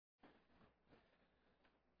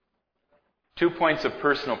2 points of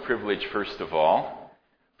personal privilege, first of all.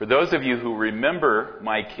 For those of you who remember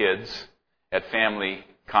my kids at family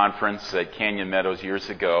conference at Canyon Meadows years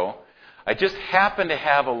ago, I just happened to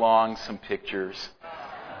have along some pictures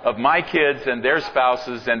of my kids and their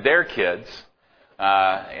spouses and their kids.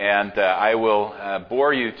 I will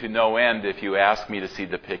bore you to no end if you ask me to see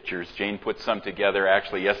the pictures. Jane put some together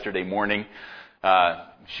actually yesterday morning.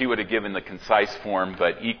 She would have given the concise form,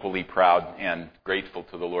 but equally proud and grateful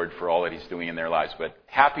to the Lord for all that He's doing in their lives. But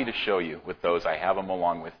happy to show you with those. I have them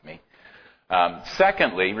along with me.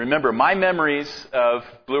 Secondly, remember, my memories of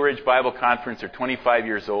Blue Ridge Bible Conference are 25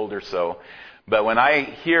 years old or so. But when I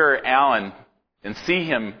hear Alan and see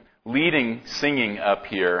him leading singing up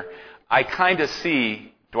here, I kind of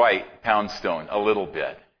see Dwight Poundstone a little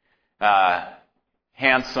bit.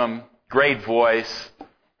 Handsome, great voice,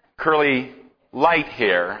 curly, light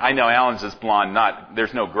hair. I know Alan's is blonde,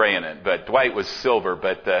 there's no gray in it, but Dwight was silver.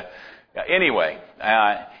 But anyway,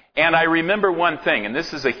 and I remember one thing, and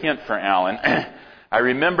this is a hint for Alan. I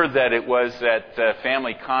remember that it was at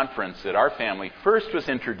family conference that our family first was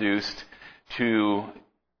introduced to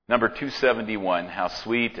number 271, How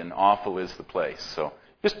Sweet and Awful is the Place. So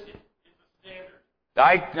just,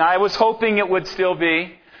 I was hoping it would still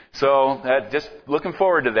be. So just looking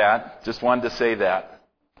forward to that. Just wanted to say that.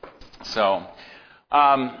 So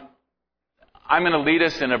I'm going to lead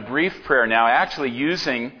us in a brief prayer now, actually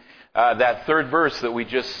using that third verse that we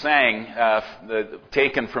just sang,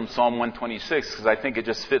 taken from Psalm 126, because I think it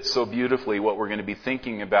just fits so beautifully what we're going to be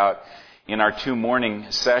thinking about in our 2 morning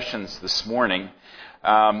sessions this morning.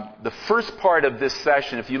 The first part of this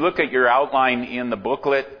session, if you look at your outline in the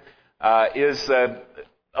booklet, is a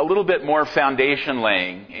little bit more foundation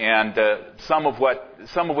laying, and some of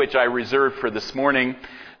which I reserved for this morning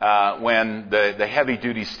when the heavy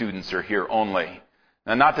duty students are here only.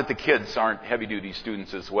 Now, not that the kids aren't heavy-duty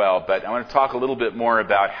students as well, but I want to talk a little bit more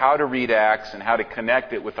about how to read Acts and how to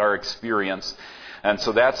connect it with our experience. And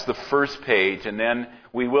so that's the first page. And then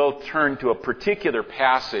we will turn to a particular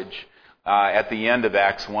passage at the end of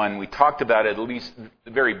Acts 1. We talked about it at least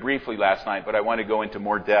very briefly last night, but I want to go into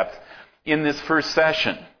more depth in this first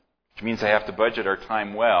session, which means I have to budget our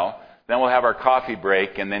time well. Then we'll have our coffee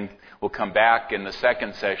break, and then we'll come back in the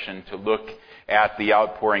second session to look at the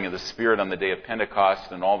outpouring of the Spirit on the day of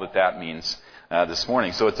Pentecost and all that means this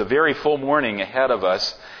morning. So it's a very full morning ahead of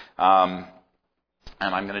us, and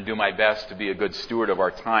I'm going to do my best to be a good steward of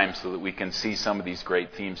our time so that we can see some of these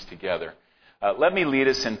great themes together. Let me lead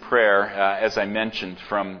us in prayer, as I mentioned,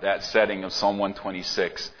 from that setting of Psalm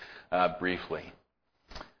 126 briefly.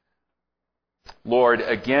 Lord,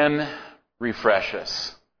 again refresh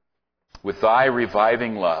us with Thy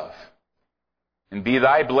reviving love. And be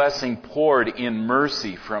Thy blessing poured in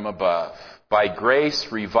mercy from above. By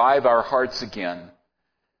grace revive our hearts again,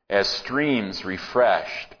 as streams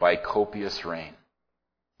refreshed by copious rain.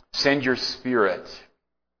 Send your Spirit,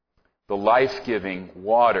 the life-giving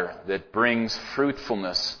water that brings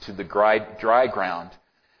fruitfulness to the dry ground.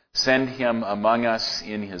 Send Him among us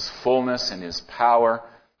in His fullness and His power.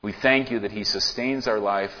 We thank You that He sustains our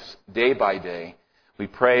lives day by day. We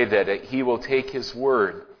pray that He will take His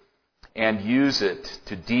word and use it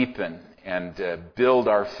to deepen and build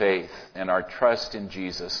our faith and our trust in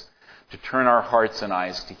Jesus, to turn our hearts and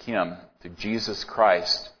eyes to Him, to Jesus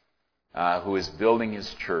Christ, who is building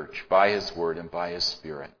His church by His Word and by His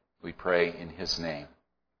Spirit. We pray in His name.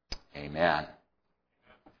 Amen.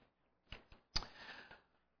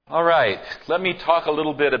 All right, let me talk a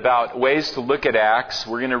little bit about ways to look at Acts.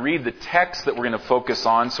 We're going to read the text that we're going to focus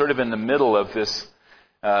on sort of in the middle of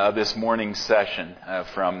this morning's session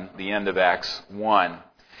from the end of Acts 1.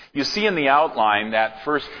 You see in the outline, that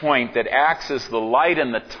first point, that Acts is the light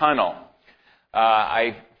in the tunnel.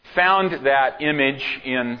 I found that image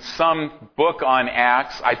in some book on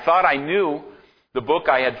Acts. I thought I knew the book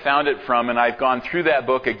I had found it from, and I've gone through that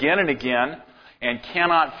book again and again and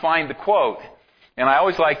cannot find the quote. And I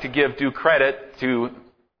always like to give due credit to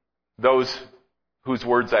those whose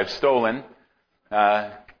words I've stolen,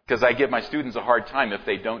 because I give my students a hard time if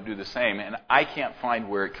they don't do the same, and I can't find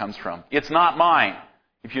where it comes from. It's not mine.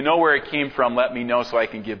 If you know where it came from, let me know so I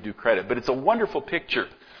can give due credit. But it's a wonderful picture.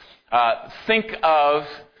 Think of,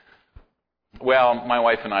 well, my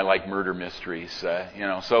wife and I like murder mysteries,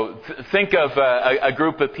 so think of a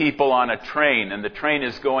group of people on a train, and the train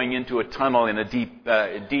is going into a tunnel in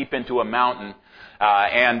deep into a mountain.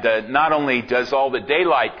 And not only does all the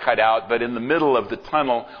daylight cut out, but in the middle of the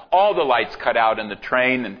tunnel, all the lights cut out in the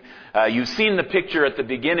train. And you've seen the picture at the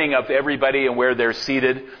beginning of everybody and where they're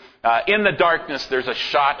seated. In the darkness, there's a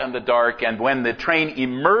shot in the dark. And when the train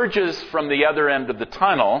emerges from the other end of the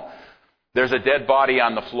tunnel, There's a dead body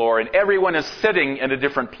on the floor, and everyone is sitting in a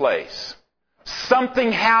different place.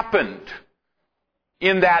 Something happened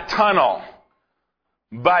in that tunnel.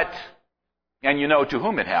 And you know to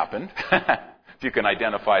whom it happened, if you can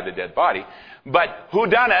identify the dead body. But who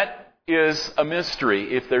done it is a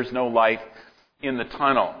mystery if there's no light in the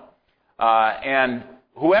tunnel. And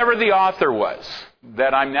whoever the author was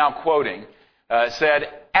that I'm now quoting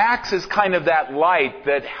said, Acts is kind of that light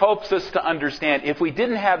that helps us to understand. If we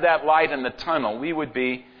didn't have that light in the tunnel, we would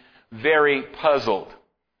be very puzzled.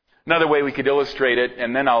 Another way we could illustrate it,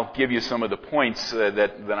 and then I'll give you some of the points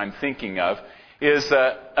that I'm thinking of, is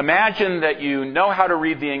imagine that you know how to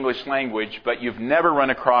read the English language, but you've never run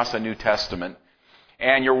across a New Testament.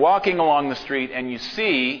 And you're walking along the street and you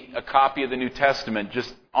see a copy of the New Testament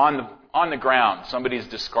just on the ground. Somebody's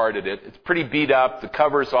discarded it. It's pretty beat up. The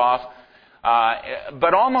cover's off.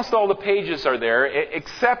 But almost all the pages are there,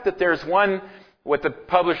 except that there's one, what the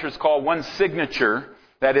publishers call one signature,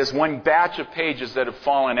 that is one batch of pages that have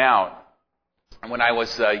fallen out. When I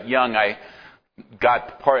was young, I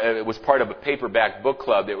it was part of a paperback book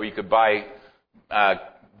club where you could buy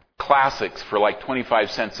classics for like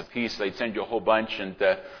 25 cents a piece. They'd send you a whole bunch, and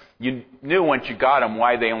you knew once you got them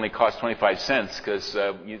why they only cost 25 cents, because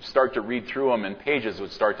you'd start to read through them and pages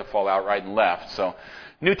would start to fall out right and left. So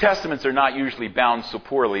New Testaments are not usually bound so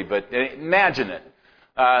poorly, but imagine it.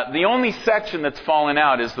 The only section that's fallen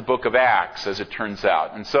out is the book of Acts, as it turns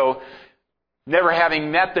out. And so, never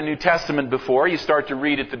having met the New Testament before, you start to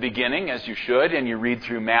read at the beginning, as you should, and you read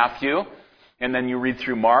through Matthew, and then you read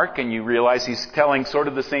through Mark, and you realize he's telling sort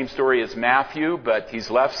of the same story as Matthew, but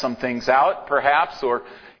he's left some things out, perhaps, or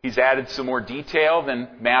he's added some more detail than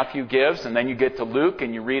Matthew gives, and then you get to Luke,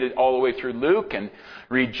 and you read it all the way through Luke, and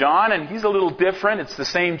read John, and he's a little different. It's the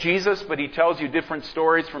same Jesus, but he tells you different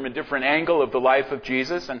stories from a different angle of the life of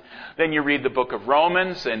Jesus, and then you read the book of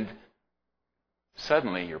Romans, and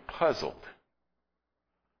suddenly you're puzzled.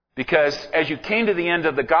 Because as you came to the end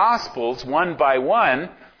of the Gospels, one by one,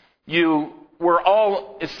 you were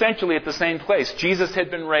all essentially at the same place. Jesus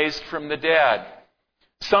had been raised from the dead.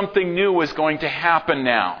 Something new was going to happen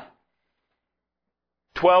now.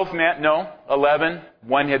 11.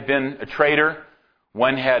 One had been a traitor.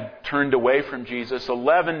 One had turned away from Jesus.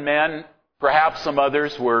 11 men, perhaps some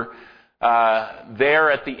others, were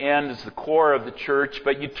there at the end as the core of the church.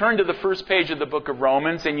 But you turn to the first page of the book of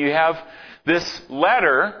Romans, and you have this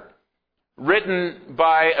letter written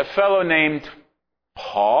by a fellow named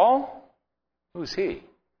Paul. Who's he?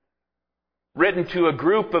 Written to a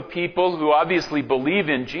group of people who obviously believe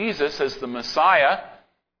in Jesus as the Messiah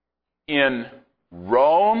in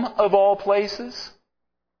Rome, of all places.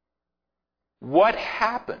 What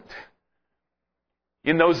happened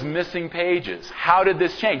in those missing pages? How did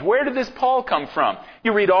this change? Where did this Paul come from?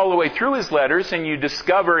 You read all the way through his letters and you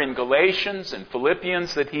discover in Galatians and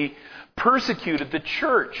Philippians that he persecuted the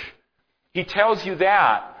church. He tells you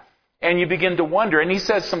that, and you begin to wonder. And he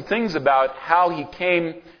says some things about how he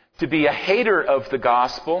came to be a hater of the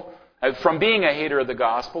gospel, from being a hater of the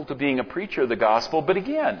gospel to being a preacher of the gospel. But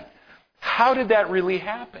again, how did that really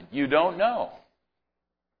happen? You don't know.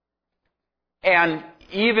 And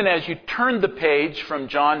even as you turn the page from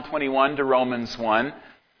John 21 to Romans 1,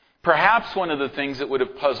 perhaps one of the things that would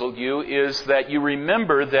have puzzled you is that you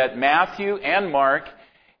remember that Matthew and Mark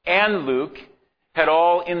and Luke had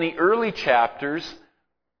all, in the early chapters,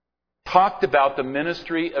 talked about the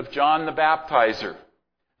ministry of John the Baptizer,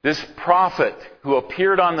 this prophet who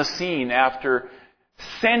appeared on the scene after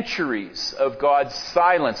centuries of God's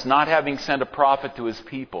silence, not having sent a prophet to his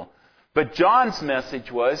people. But John's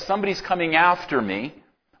message was, somebody's coming after me,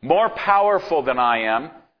 more powerful than I am,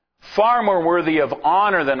 far more worthy of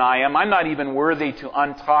honor than I am. I'm not even worthy to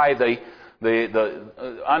untie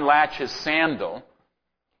unlatch his sandal.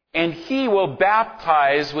 And he will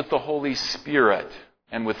baptize with the Holy Spirit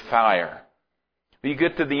and with fire. You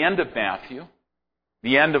get to the end of Matthew,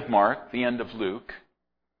 the end of Mark, the end of Luke,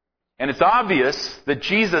 and it's obvious that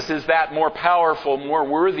Jesus is that more powerful, more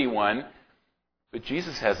worthy one. But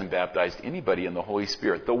Jesus hasn't baptized anybody in the Holy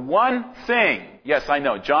Spirit. The one thing, yes, I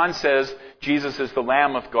know, John says Jesus is the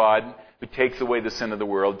Lamb of God who takes away the sin of the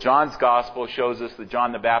world. John's Gospel shows us that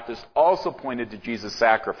John the Baptist also pointed to Jesus'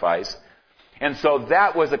 sacrifice. And so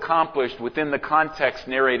that was accomplished within the context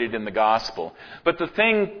narrated in the Gospel. But the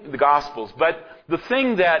thing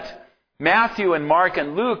that Matthew and Mark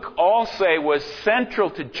and Luke all say was central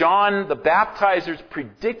to John the Baptizer's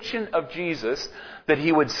prediction of Jesus, that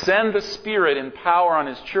he would send the Spirit in power on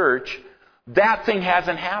his church, that thing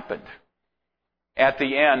hasn't happened at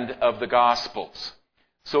the end of the Gospels.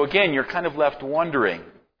 So again, you're kind of left wondering,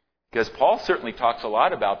 because Paul certainly talks a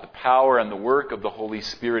lot about the power and the work of the Holy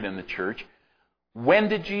Spirit in the church. When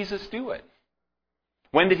did Jesus do it?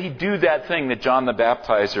 When did he do that thing that John the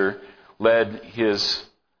Baptizer led his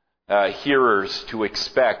hearers to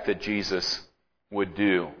expect that Jesus would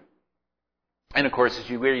do? And of course, as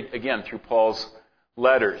you read again through Paul's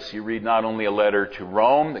letters, you read not only a letter to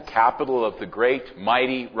Rome, the capital of the great,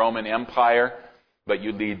 mighty Roman Empire, but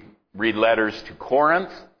you read letters to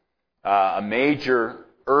Corinth, a major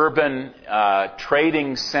urban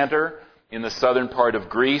trading center in the southern part of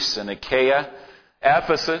Greece and Achaia,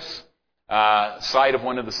 Ephesus, site of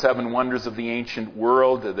one of the seven wonders of the ancient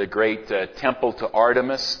world, the great temple to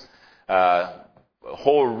Artemis, a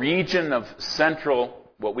whole region of central,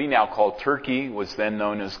 what we now call Turkey, was then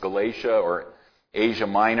known as Galatia or Asia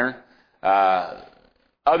Minor.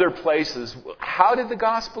 Other places. How did the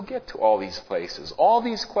gospel get to all these places? All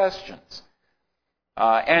these questions.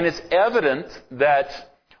 And it's evident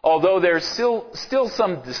that although there's still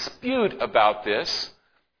some dispute about this,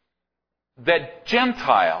 that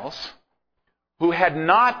Gentiles who had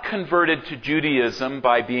not converted to Judaism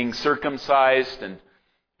by being circumcised, and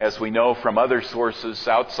as we know from other sources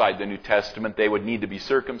outside the New Testament, they would need to be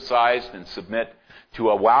circumcised and submit to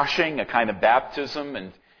a washing, a kind of baptism,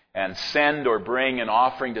 and send or bring an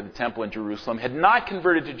offering to the temple in Jerusalem, had not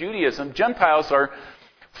converted to Judaism. Gentiles are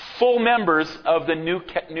full members of the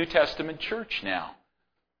New Testament church now.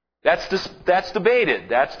 That's debated.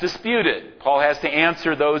 That's disputed. Paul has to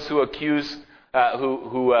answer those who accuse,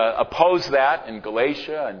 who oppose that in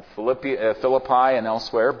Galatia and Philippi and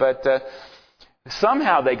elsewhere. But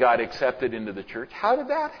somehow they got accepted into the church. How did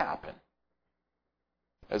that happen?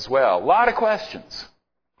 As well, a lot of questions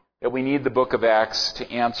that we need the book of Acts to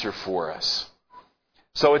answer for us.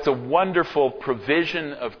 So it's a wonderful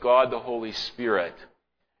provision of God the Holy Spirit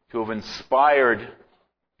to have inspired,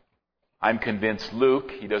 I'm convinced,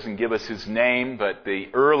 Luke. He doesn't give us his name, but the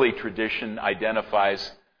early tradition identifies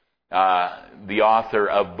the author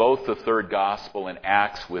of both the third gospel and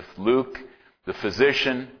Acts with Luke, the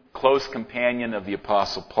physician, close companion of the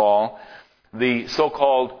Apostle Paul. The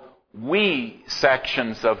so-called we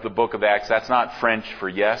sections of the book of Acts, that's not French for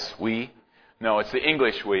yes, we. No, it's the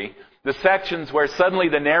English we. The sections where suddenly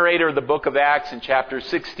the narrator of the book of Acts in chapter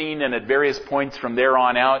 16 and at various points from there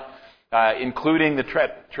on out, including the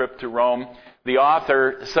trip to Rome, the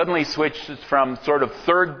author suddenly switches from sort of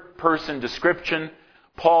third-person description,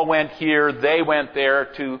 Paul went here, they went there,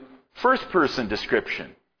 to first-person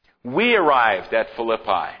description. We arrived at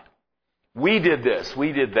Philippi. We did this,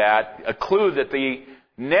 we did that. A clue that the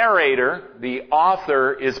narrator, the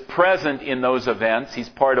author, is present in those events. He's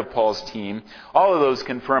part of Paul's team. All of those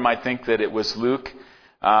confirm, I think, that it was Luke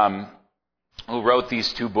who wrote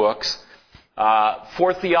these two books.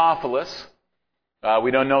 For Theophilus,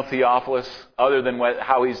 we don't know Theophilus other than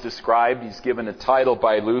how he's described. He's given a title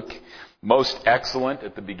by Luke, most excellent,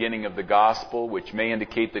 at the beginning of the gospel, which may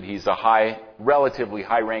indicate that he's a relatively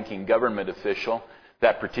high-ranking government official.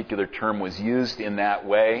 That particular term was used in that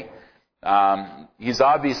way. He's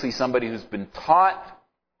obviously somebody who's been taught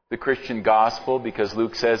the Christian gospel, because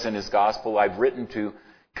Luke says in his gospel, I've written to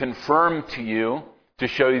confirm to you, to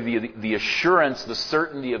show you the assurance, the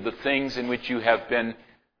certainty of the things in which you have been,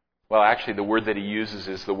 well, actually the word that he uses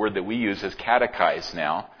is the word that we use as catechized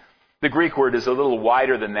now. The Greek word is a little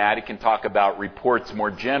wider than that. It can talk about reports more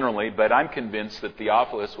generally, but I'm convinced that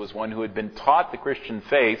Theophilus was one who had been taught the Christian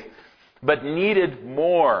faith, but needed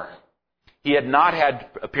more. He had not had,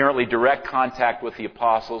 apparently, direct contact with the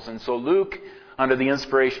apostles, and so Luke, under the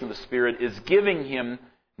inspiration of the Spirit, is giving him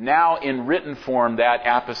now in written form that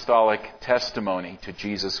apostolic testimony to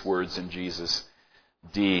Jesus' words and Jesus'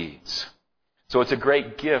 deeds. So it's a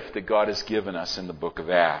great gift that God has given us in the book of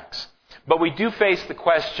Acts. But we do face the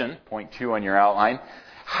question, point 2 on your outline,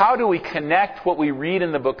 how do we connect what we read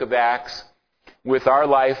in the book of Acts with our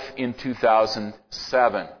life in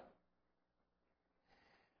 2007?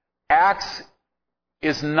 Acts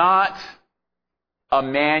is not a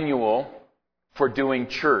manual for doing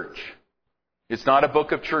church. It's not a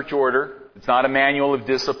book of church order. It's not a manual of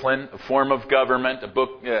discipline, a form of government, a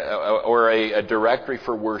book or a directory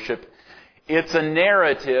for worship. It's a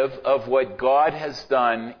narrative of what God has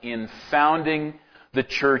done in founding the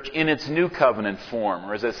church in its new covenant form,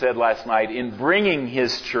 or as I said last night, in bringing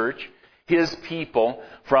His church, His people,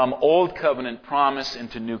 from old covenant promise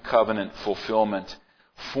into new covenant fulfillment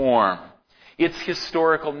form. It's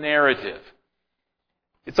historical narrative.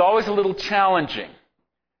 It's always a little challenging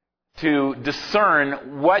to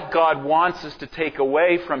discern what God wants us to take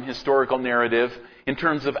away from historical narrative in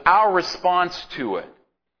terms of our response to it.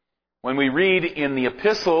 When we read in the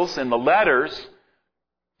epistles and the letters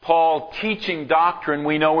Paul teaching doctrine,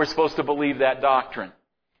 we know we're supposed to believe that doctrine.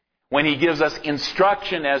 When he gives us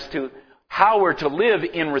instruction as to how we're to live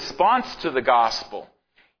in response to the gospel,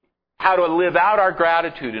 how to live out our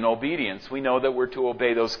gratitude and obedience, we know that we're to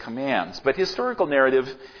obey those commands. But historical narrative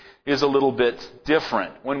is a little bit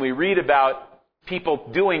different. When we read about people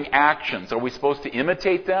doing actions, are we supposed to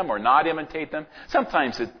imitate them or not imitate them?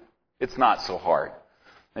 Sometimes it's not so hard.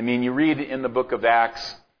 I mean, you read in the book of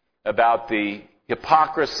Acts about the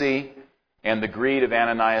hypocrisy and the greed of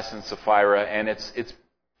Ananias and Sapphira, and it's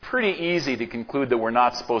pretty easy to conclude that we're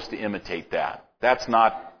not supposed to imitate that. That's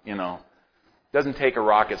not, doesn't take a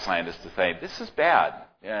rocket scientist to say, this is bad.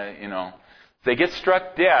 If they get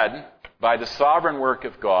struck dead by the sovereign work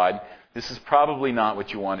of God, this is probably not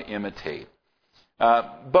what you want to imitate.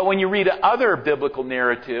 But when you read other biblical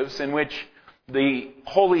narratives in which the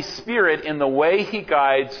Holy Spirit, in the way He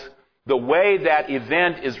guides, the way that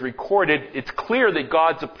event is recorded, it's clear that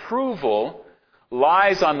God's approval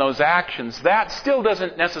lies on those actions. That still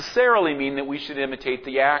doesn't necessarily mean that we should imitate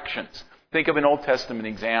the actions. Think of an Old Testament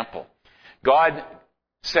example. God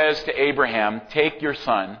says to Abraham, take your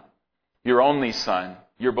son, your only son,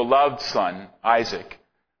 your beloved son, Isaac,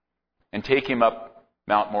 and take him up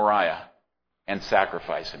Mount Moriah and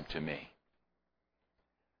sacrifice him to me.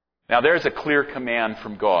 Now there's a clear command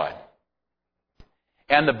from God.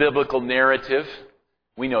 And the biblical narrative,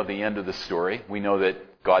 we know the end of the story. We know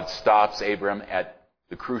that God stops Abram at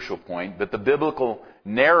the crucial point. But the biblical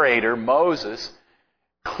narrator, Moses,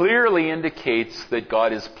 clearly indicates that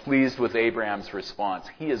God is pleased with Abraham's response.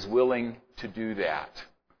 He is willing to do that.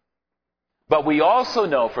 But we also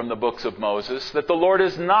know from the books of Moses that the Lord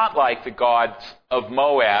is not like the gods of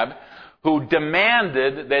Moab, who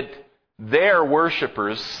demanded that their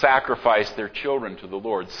worshipers sacrifice their children to the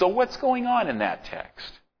Lord. So what's going on in that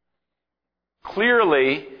text?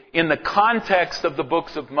 Clearly, in the context of the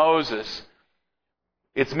books of Moses,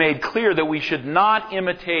 it's made clear that we should not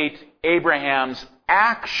imitate Abraham's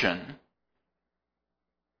action,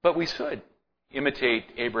 but we should imitate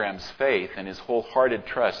Abraham's faith and his wholehearted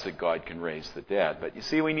trust that God can raise the dead. But you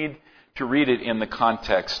see, we need to read it in the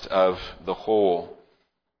context of the whole.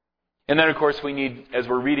 And then, of course, we need, as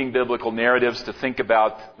we're reading biblical narratives, to think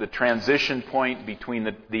about the transition point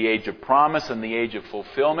between the age of promise and the age of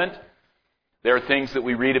fulfillment. There are things that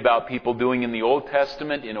we read about people doing in the Old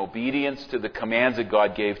Testament in obedience to the commands that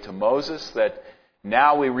God gave to Moses, that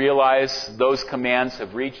now we realize those commands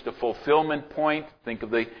have reached a fulfillment point. Think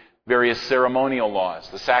of the various ceremonial laws,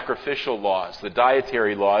 the sacrificial laws, the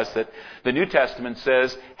dietary laws that the New Testament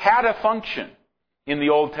says had a function in the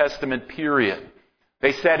Old Testament period.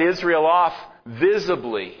 They set Israel off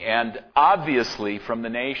visibly and obviously from the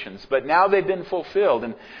nations, but now they've been fulfilled,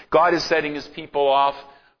 and God is setting His people off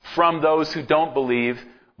from those who don't believe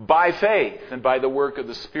by faith and by the work of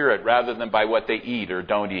the Spirit, rather than by what they eat or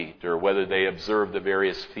don't eat, or whether they observe the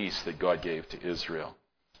various feasts that God gave to Israel.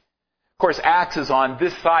 Of course, Acts is on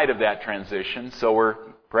this side of that transition, so we're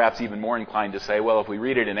perhaps even more inclined to say, well, if we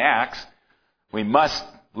read it in Acts, we must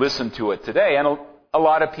listen to it today. And a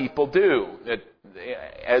lot of people do.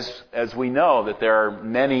 As we know, that there are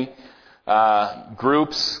many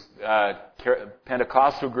groups,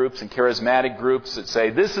 Pentecostal groups and charismatic groups that say,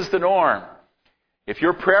 this is the norm. If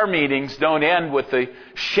your prayer meetings don't end with the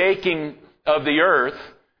shaking of the earth,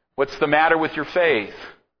 what's the matter with your faith?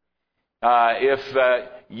 If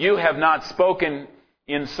you have not spoken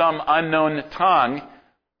in some unknown tongue,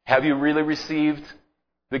 have you really received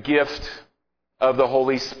the gift of the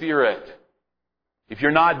Holy Spirit? If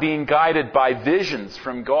you're not being guided by visions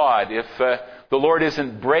from God, if the Lord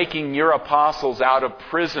isn't breaking your apostles out of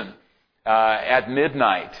prison at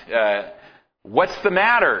midnight, what's the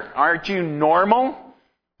matter? Aren't you normal?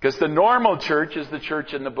 Because the normal church is the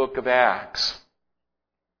church in the book of Acts.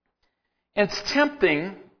 And it's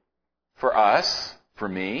tempting for us, for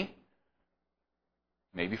me,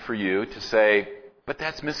 maybe for you, to say, but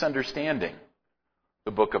that's misunderstanding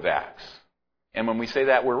the book of Acts. And when we say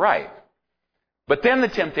that, we're right. But then the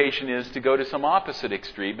temptation is to go to some opposite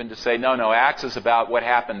extreme and to say, no, Acts is about what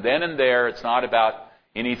happened then and there. It's not about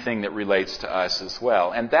anything that relates to us as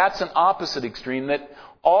well. And that's an opposite extreme that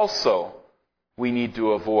also we need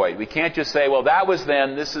to avoid. We can't just say, well, that was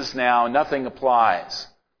then, this is now, nothing applies.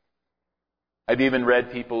 I've even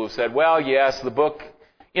read people who said, well, yes, in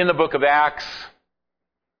the book of Acts,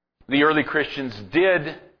 the early Christians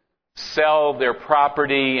did sell their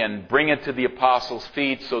property and bring it to the apostles'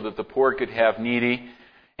 feet so that the poor could have needy.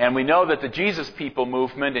 And we know that the Jesus People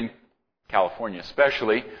movement, in California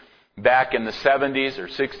especially, back in the 70s or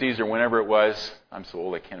 60s or whenever it was, I'm so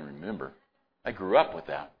old I can't remember. I grew up with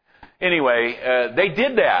that. anyway, they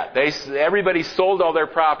did that. Everybody sold all their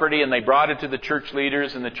property and they brought it to the church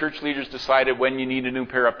leaders, and the church leaders decided when you need a new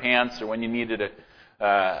pair of pants or when you needed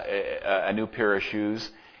a new pair of shoes.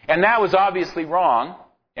 And that was obviously wrong,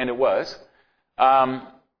 and it was.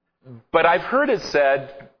 But I've heard it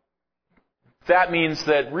said that means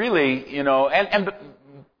that really, and of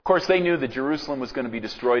course they knew that Jerusalem was going to be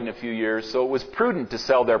destroyed in a few years, so it was prudent to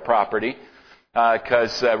sell their property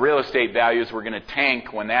because real estate values were going to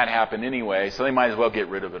tank when that happened anyway, so they might as well get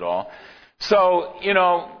rid of it all. So,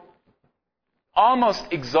 almost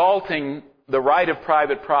exalting the right of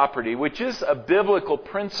private property, which is a biblical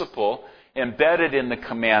principle embedded in the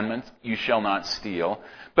commandment, you shall not steal,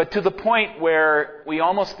 but to the point where we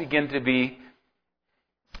almost begin to be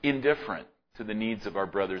indifferent to the needs of our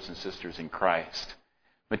brothers and sisters in Christ.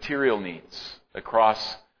 Material needs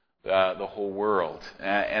across the whole world.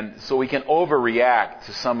 And so we can overreact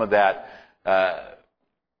to some of that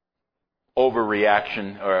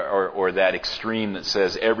overreaction or that extreme that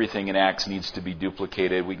says everything in Acts needs to be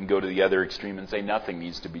duplicated. We can go to the other extreme and say nothing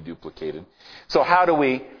needs to be duplicated. So how do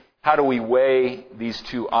we weigh these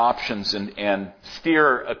two options and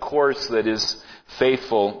steer a course that is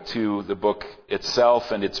faithful to the book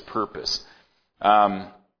itself and its purpose?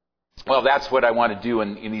 Well, that's what I want to do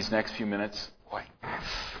in these next few minutes. Boy,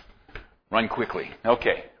 run quickly.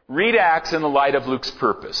 Okay. Read Acts in the light of Luke's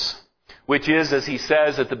purpose, which is, as he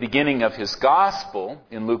says at the beginning of his gospel,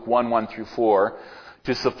 in Luke 1:1-4,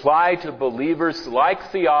 to supply to believers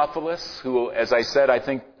like Theophilus, who, as I said, I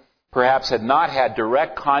think perhaps had not had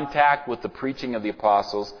direct contact with the preaching of the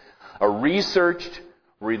apostles, a researched,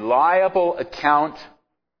 reliable account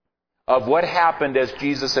of what happened as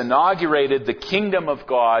Jesus inaugurated the kingdom of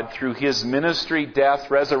God through his ministry, death,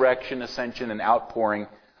 resurrection, ascension, and outpouring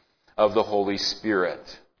of the Holy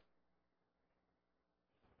Spirit.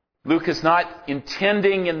 Luke is not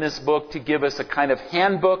intending in this book to give us a kind of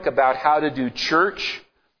handbook about how to do church,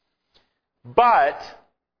 but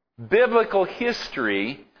biblical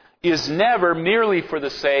history is never merely for the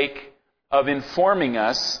sake of informing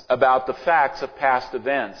us about the facts of past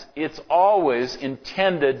events. It's always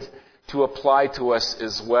intended to apply to us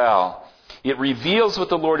as well. It reveals what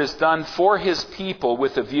the Lord has done for his people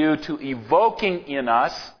with a view to evoking in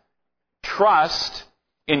us trust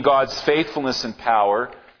in God's faithfulness and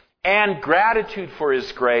power and gratitude for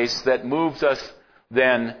his grace that moves us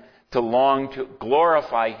then to long to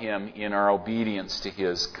glorify him in our obedience to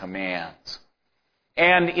his commands.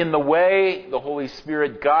 And in the way the Holy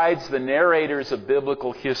Spirit guides the narrators of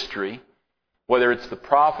biblical history, whether it's the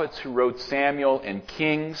prophets who wrote Samuel and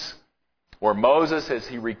Kings, or Moses as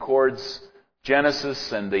he records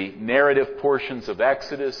Genesis and the narrative portions of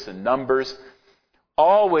Exodus and Numbers,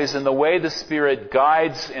 always in the way the Spirit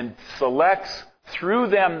guides and selects through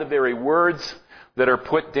them the very words that are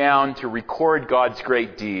put down to record God's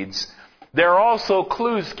great deeds, there are also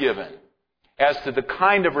clues given as to the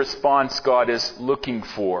kind of response God is looking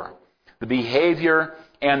for, the behavior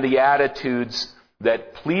and the attitudes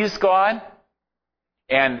that please God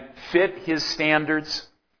and fit his standards,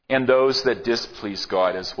 and those that displease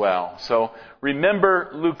God as well. So remember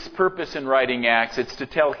Luke's purpose in writing Acts. It's to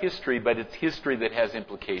tell history, but it's history that has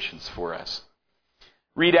implications for us.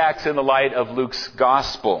 Read Acts in the light of Luke's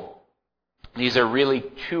gospel. These are really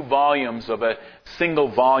 2 volumes of a single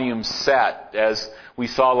volume set, as we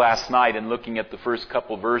saw last night in looking at the first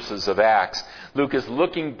couple verses of Acts. Luke is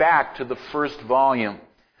looking back to the first volume,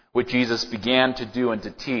 what Jesus began to do and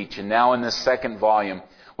to teach. And now in this second volume,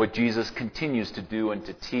 what Jesus continues to do and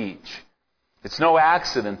to teach. It's no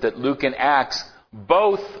accident that Luke and Acts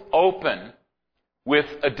both open with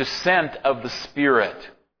a descent of the Spirit.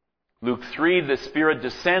 Luke 3, the Spirit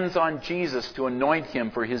descends on Jesus to anoint him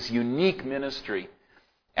for his unique ministry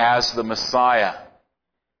as the Messiah.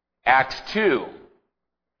 Acts 2,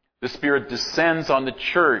 the Spirit descends on the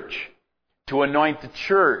church to anoint the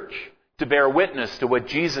church to bear witness to what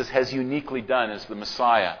Jesus has uniquely done as the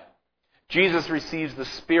Messiah. Jesus receives the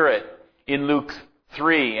Spirit in Luke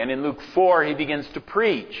 3, and in Luke 4 he begins to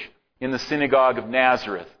preach in the synagogue of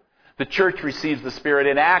Nazareth. The church receives the Spirit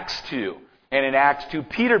in Acts 2, and in Acts 2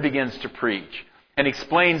 Peter begins to preach and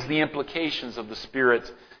explains the implications of the Spirit's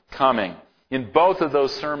coming. In both of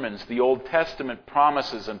those sermons, the Old Testament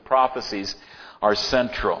promises and prophecies are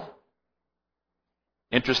central.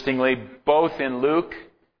 Interestingly, both in Luke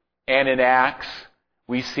and in Acts,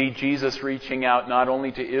 we see Jesus reaching out not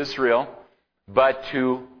only to Israel, but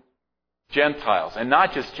to Gentiles. And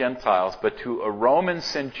not just Gentiles, but to a Roman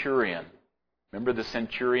centurion. Remember the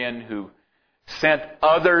centurion who sent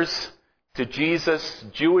others to Jesus,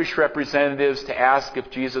 Jewish representatives, to ask if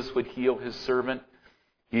Jesus would heal his servant?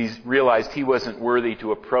 He realized he wasn't worthy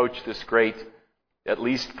to approach this great, at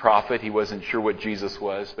least prophet. He wasn't sure what Jesus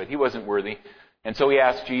was, but he wasn't worthy. And so he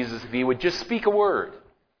asked Jesus if he would just speak a word.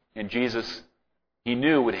 And Jesus, he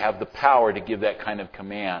knew, would have the power to give that kind of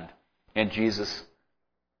command. And Jesus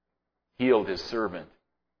healed his servant.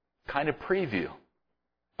 Kind of preview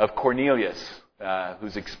of Cornelius,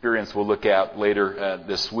 whose experience we'll look at later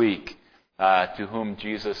this week, to whom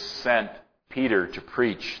Jesus sent Peter to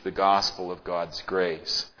preach the gospel of God's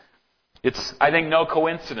grace. It's, I think, no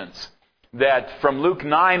coincidence that from Luke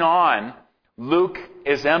 9 on, Luke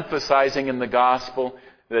is emphasizing in the gospel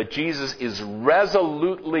that Jesus is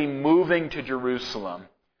resolutely moving to Jerusalem,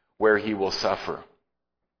 where he will suffer.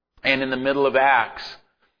 And in the middle of Acts,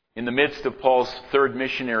 in the midst of Paul's third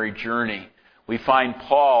missionary journey, we find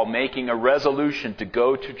Paul making a resolution to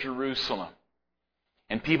go to Jerusalem.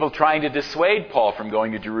 And people trying to dissuade Paul from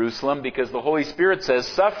going to Jerusalem because the Holy Spirit says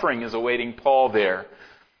suffering is awaiting Paul there.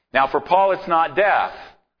 Now for Paul it's not death.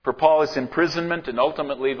 For Paul it's imprisonment, and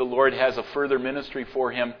ultimately the Lord has a further ministry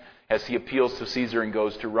for him as he appeals to Caesar and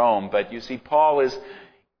goes to Rome. But you see, Paul is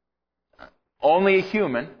only a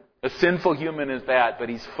human, a sinful human as that, but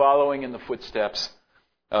he's following in the footsteps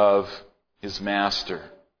of his master.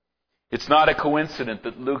 It's not a coincidence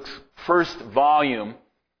that Luke's first volume,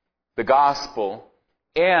 the Gospel,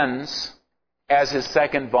 ends as his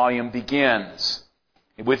second volume begins,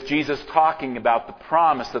 with Jesus talking about the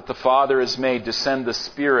promise that the Father has made to send the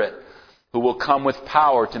Spirit who will come with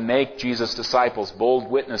power to make Jesus' disciples bold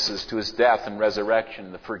witnesses to his death and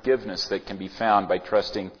resurrection, the forgiveness that can be found by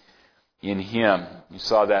trusting in him. You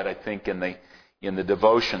saw that, I think, in the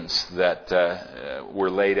devotions that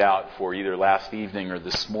were laid out for either last evening or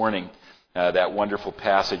this morning, that wonderful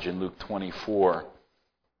passage in Luke 24.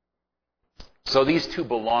 So these two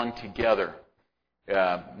belong together.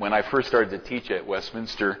 When I first started to teach at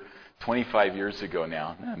Westminster 25 years ago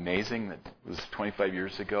now, isn't that amazing that it was 25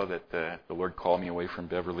 years ago that the Lord called me away from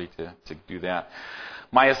Beverly to do that.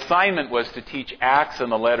 My assignment was to teach Acts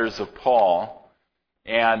and the letters of Paul,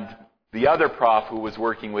 and the other prof who was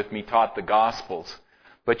working with me taught the Gospels.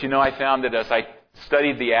 But I found that as I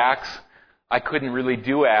studied the Acts, I couldn't really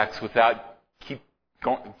do Acts without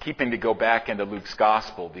keeping to go back into Luke's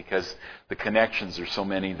Gospel because the connections are so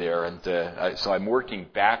many there. And so I'm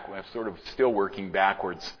sort of still working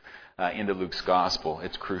backwards into Luke's Gospel.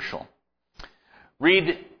 It's crucial.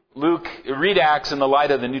 Read Acts in the light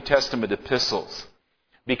of the New Testament epistles,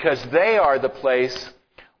 because they are the place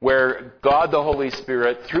where God the Holy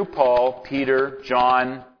Spirit, through Paul, Peter,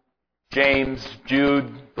 John, James,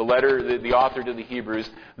 Jude, the author to the Hebrews,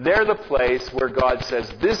 they're the place where God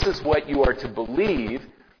says, this is what you are to believe,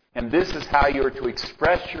 and this is how you are to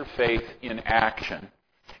express your faith in action.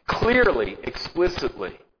 Clearly,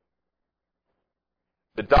 explicitly.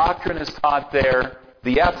 The doctrine is taught there.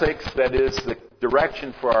 The ethics, that is, the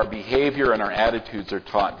direction for our behavior and our attitudes, are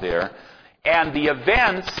taught there. And the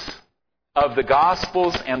events of the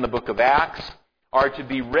Gospels and the book of Acts are to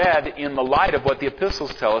be read in the light of what the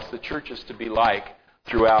epistles tell us the church is to be like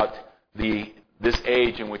throughout this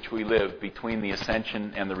age in which we live, between the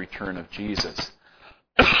ascension and the return of Jesus.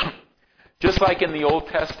 Just like in the Old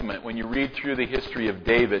Testament, when you read through the history of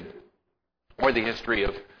David or the history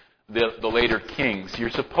of the later kings, you're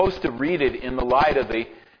supposed to read it in the light of the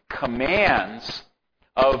commands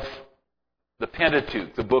of the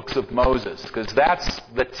Pentateuch, the books of Moses, because that's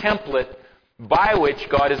the template by which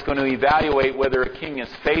God is going to evaluate whether a king is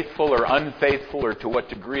faithful or unfaithful, or to what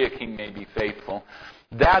degree a king may be faithful.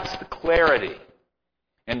 That's the clarity.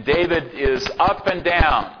 And David is up and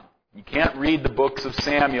down. You can't read the books of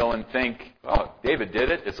Samuel and think, oh, David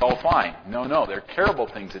did it, it's all fine. No, there are terrible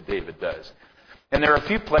things that David does. And there are a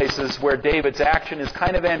few places where David's action is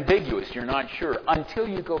kind of ambiguous. You're not sure until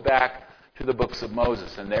you go back to the books of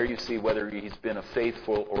Moses. And there you see whether he's been a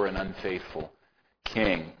faithful or an unfaithful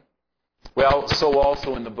king. Well, so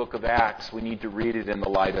also in the book of Acts, we need to read it in the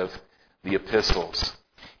light of the epistles.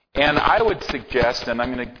 And I would suggest, and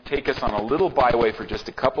I'm going to take us on a little byway for just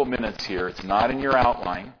a couple minutes here. It's not in your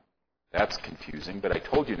outline. That's confusing, but I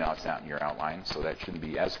told you now it's not in your outline, so that shouldn't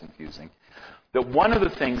be as confusing. That one of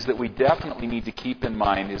the things that we definitely need to keep in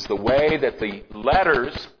mind is the way that the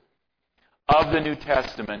letters of the New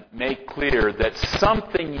Testament make clear that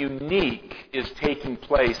something unique is taking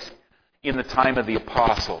place in the time of the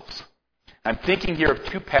apostles. I'm thinking here of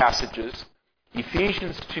two passages,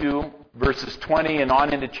 Ephesians 2, verses 20 and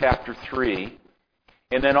on into chapter 3,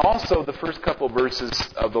 and then also the first couple verses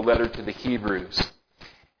of the letter to the Hebrews.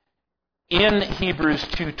 In Hebrews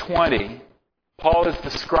 2:20, Paul is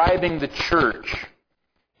describing the church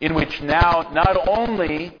in which now not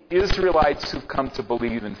only Israelites who've come to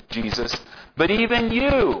believe in Jesus, but even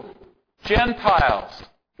you, Gentiles,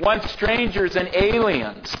 once strangers and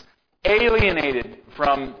aliens, alienated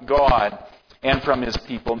from God and from His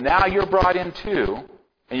people. Now you're brought in too,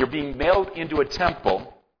 and you're being mailed into a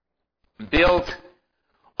temple built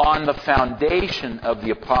on the foundation of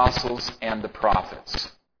the apostles and the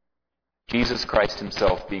prophets. Jesus Christ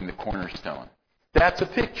Himself being the cornerstone. That's a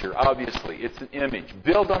picture, obviously. It's an image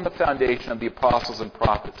built on the foundation of the apostles and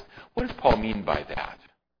prophets. What does Paul mean by that?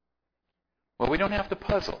 Well, we don't have to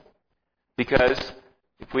puzzle. Because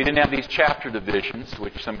if we didn't have these chapter divisions,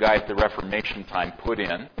 which some guy at the Reformation time put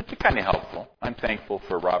in, which are kind of helpful. I'm thankful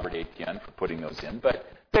for Robert Etienne for putting those in, but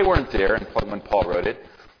they weren't there when Paul wrote it.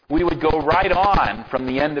 We would go right on from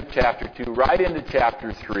the end of chapter 2, right into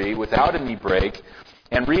chapter 3, without any break,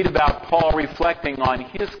 and read about Paul reflecting on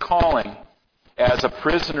his calling as a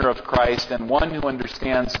prisoner of Christ and one who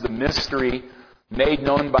understands the mystery made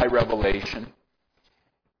known by revelation.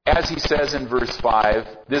 As he says in verse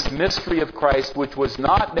 5, this mystery of Christ which was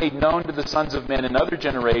not made known to the sons of men in other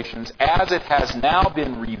generations, as it has now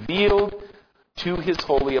been revealed to His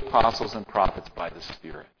holy apostles and prophets by the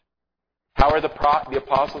Spirit. How are the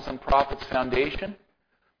apostles and prophets' foundation?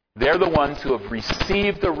 They're the ones who have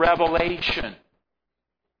received the revelation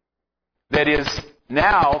that is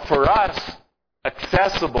now, for us,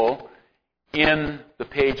 accessible in the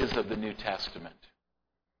pages of the New Testament.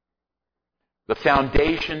 The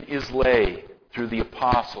foundation is laid through the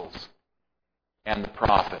apostles and the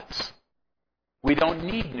prophets. We don't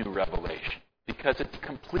need new revelation because it's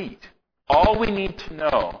complete. All we need to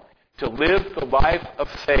know to live the life of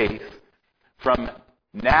faith from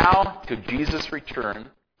now to Jesus' return,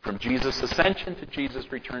 from Jesus' ascension to Jesus'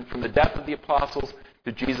 return, from the death of the apostles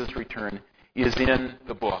to Jesus' return, is in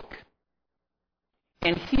the book.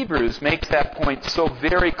 And Hebrews makes that point so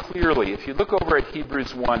very clearly. If you look over at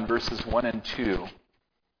Hebrews 1, verses 1 and 2,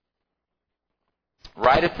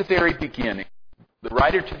 right at the very beginning, the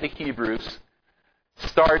writer to the Hebrews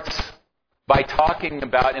starts by talking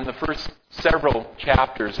about, in the first several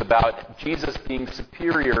chapters, about Jesus being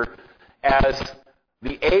superior as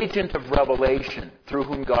the agent of revelation through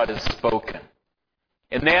whom God has spoken.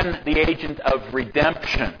 And then the agent of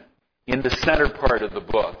redemption in the center part of the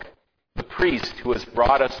book. The priest who has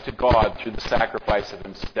brought us to God through the sacrifice of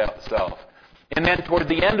Himself. And then toward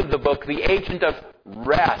the end of the book, the agent of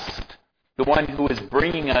rest, the one who is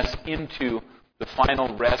bringing us into the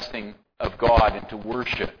final resting of God, into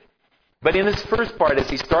worship. But in this first part, as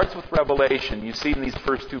he starts with Revelation, you see in these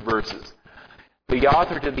first two verses, the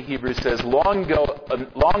author to the Hebrews says, long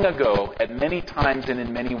ago, at many times and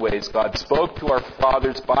in many ways, God spoke to our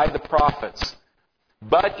fathers by the prophets.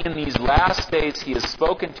 But in these last days He has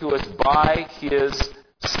spoken to us by His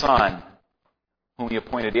Son, whom He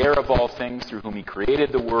appointed heir of all things, through whom He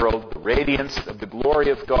created the world, the radiance of the glory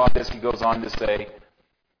of God, as he goes on to say,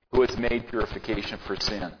 who has made purification for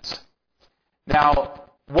sins. Now,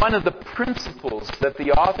 one of the principles that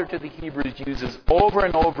the author to the Hebrews uses over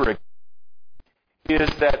and over again is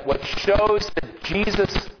that what shows that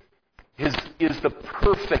Jesus is the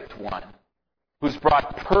perfect one, who's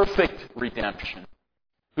brought perfect redemption,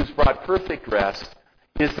 who's brought perfect rest,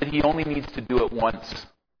 is that He only needs to do it once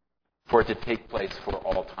for it to take place for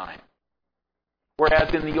all time.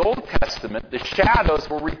 Whereas in the Old Testament, the shadows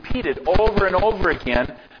were repeated over and over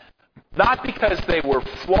again, not because they were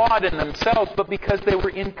flawed in themselves, but because they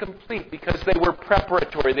were incomplete, because they were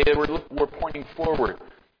preparatory, they were pointing forward.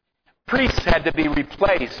 Priests had to be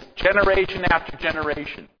replaced generation after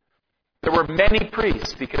generation. There were many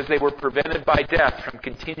priests because they were prevented by death from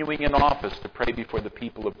continuing in office to pray before the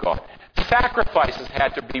people of God. Sacrifices had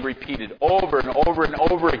to be repeated over and over and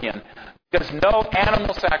over again because no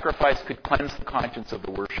animal sacrifice could cleanse the conscience of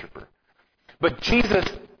the worshiper. But Jesus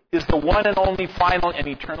is the one and only final and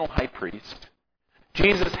eternal high priest.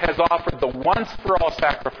 Jesus has offered the once-for-all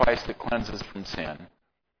sacrifice that cleanses from sin.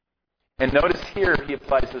 And notice here he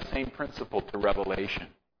applies the same principle to Revelation.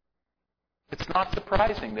 It's not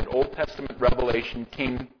surprising that Old Testament revelation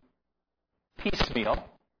came piecemeal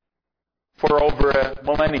for over a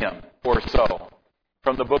millennium or so.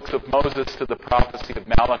 From the books of Moses to the prophecy of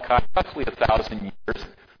Malachi, roughly 1,000 years,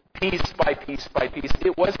 piece by piece by piece.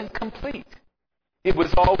 It wasn't complete. It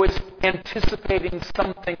was always anticipating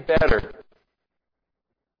something better.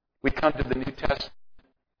 We come to the New Testament.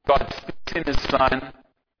 God speaks in His Son,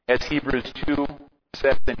 as Hebrews 2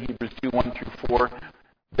 says in Hebrews 2, 1 through 4.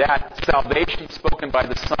 That salvation spoken by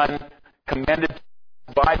the Son, commended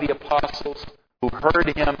by the apostles who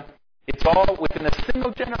heard Him, it's all within a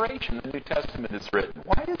single generation the New Testament is written.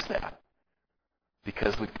 Why is that?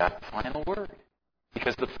 Because we've got the final word.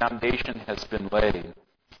 because the foundation has been laid.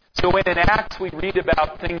 So when in Acts we read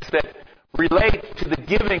about things that relate to the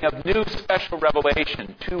giving of new special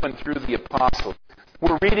revelation to and through the apostles,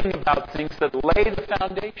 we're reading about things that lay the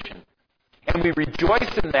foundation. And we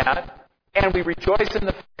rejoice in that, and we rejoice in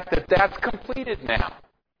the fact that that's completed now.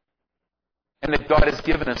 And that God has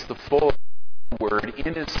given us the full Word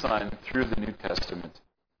in His Son through the New Testament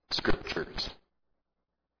Scriptures.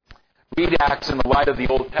 Read Acts in the light of the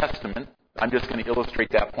Old Testament. I'm just going to illustrate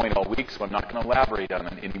that point all week, so I'm not going to elaborate on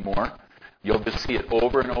it anymore. You'll just see it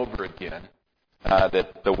over and over again.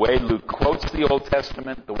 That the way Luke quotes the Old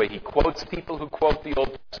Testament, the way he quotes people who quote the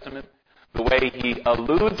Old Testament, the way he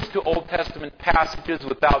alludes to Old Testament passages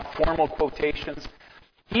without formal quotations.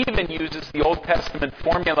 He even uses the Old Testament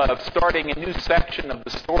formula of starting a new section of the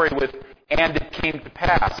story with, "and it came to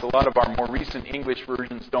pass." A lot of our more recent English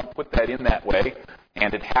versions don't put that in that way.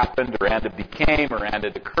 "And it happened," or "and it became," or "and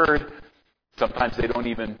it occurred." Sometimes they don't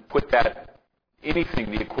even put that,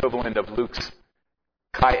 anything, the equivalent of Luke's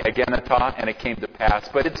kai agenata, "and it came to pass."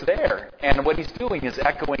 But it's there. And what he's doing is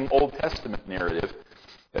echoing Old Testament narrative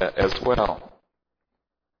as well.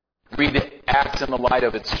 Read Acts in the light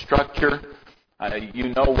of its structure. You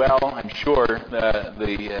know well, I'm sure,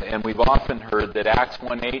 and we've often heard that Acts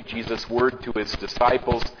 1:8, Jesus' word to His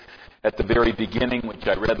disciples at the very beginning, which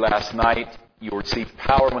I read last night, "You will receive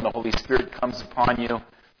power when the Holy Spirit comes upon you,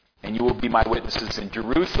 and you will be my witnesses in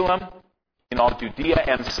Jerusalem, in all Judea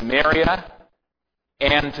and Samaria,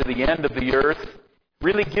 and to the end of the earth,"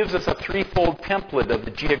 really gives us a threefold template of the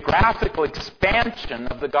geographical expansion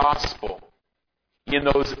of the gospel in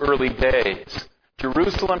those early days.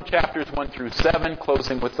 Jerusalem, chapters 1 through 7,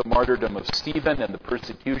 closing with the martyrdom of Stephen and the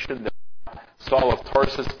persecution that Saul of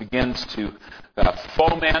Tarsus begins to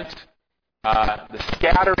foment. The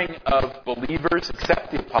scattering of believers,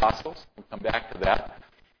 except the apostles, we'll come back to that.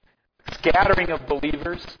 Scattering of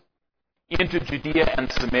believers into Judea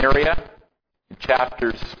and Samaria in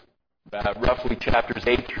roughly chapters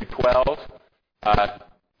 8 through 12.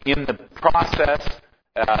 In the process,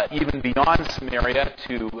 even beyond Samaria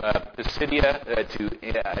to Pisidia,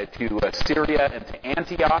 to Syria, and to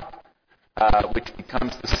Antioch, which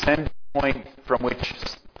becomes the send point from which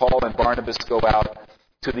Paul and Barnabas go out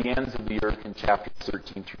to the ends of the earth in chapters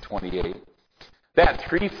 13 through 28. That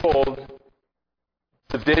threefold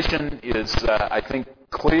division is, I think,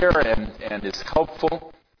 clear and is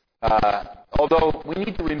helpful. Although we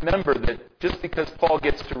need to remember that just because Paul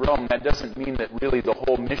gets to Rome, that doesn't mean that really the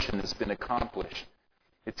whole mission has been accomplished.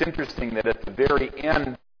 It's interesting that at the very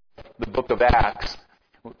end of the book of Acts,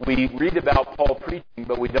 we read about Paul preaching,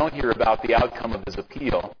 but we don't hear about the outcome of his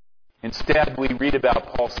appeal. Instead, we read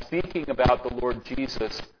about Paul speaking about the Lord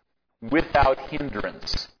Jesus without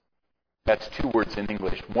hindrance. That's two words in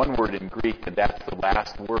English, one word in Greek, and that's the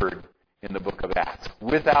last word in the book of Acts.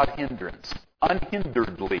 Without hindrance,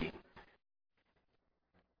 unhinderedly.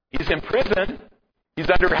 He's in prison. He's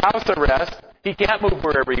under house arrest. He can't move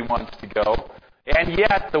wherever he wants to go. And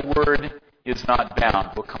yet the word is not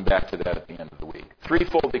bound. We'll come back to that at the end of the week.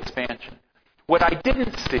 Threefold expansion. What I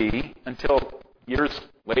didn't see until years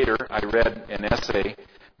later, I read an essay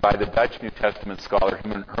by the Dutch New Testament scholar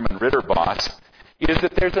Herman Ridderbos, is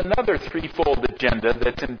that there's another threefold agenda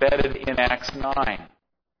that's embedded in Acts 9.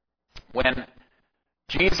 When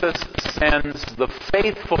Jesus sends the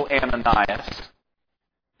faithful Ananias,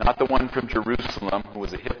 not the one from Jerusalem who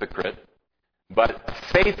was a hypocrite, but a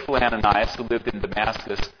faithful Ananias who lived in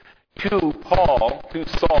Damascus, to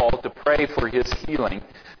Saul, to pray for his healing.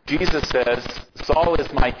 Jesus says, "Saul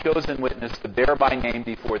is my chosen witness to bear my name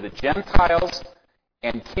before the Gentiles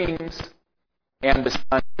and kings and the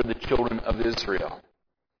sons of the children of Israel."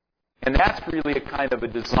 And that's really a kind of a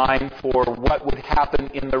design for what would happen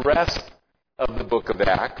in the rest of the book of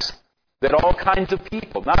Acts. That all kinds of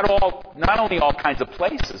people, not only all kinds of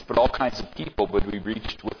places, but all kinds of people would be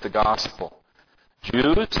reached with the gospel.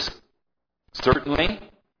 Jews, certainly,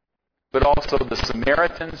 but also the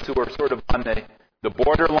Samaritans who are sort of on the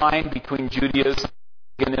borderline between Judaism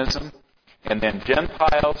and paganism, and then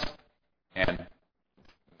Gentiles, and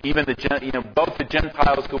even both the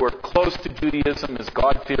Gentiles who are close to Judaism as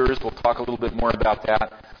God-fearers, we'll talk a little bit more about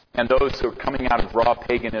that, and those who are coming out of raw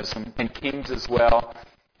paganism, and kings as well.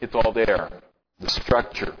 It's all there, the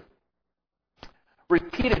structure.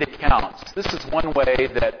 Repeated accounts. This is one way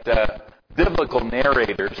that biblical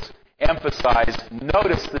narrators emphasize,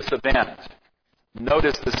 notice this event.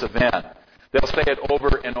 Notice this event. They'll say it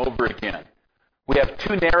over and over again. We have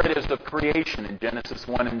two narratives of creation in Genesis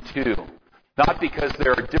 1 and 2. Not because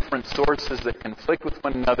there are different sources that conflict with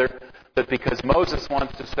one another, but because Moses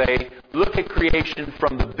wants to say, look at creation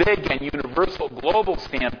from the big and universal global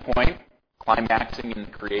standpoint, climaxing in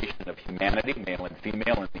the creation of humanity, male and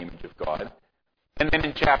female, in the image of God. And then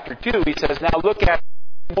in chapter 2, he says, now look at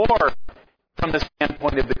more from the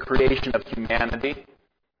standpoint of the creation of humanity,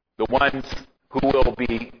 the ones who will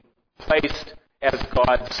be placed as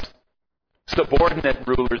God's subordinate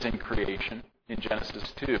rulers in creation in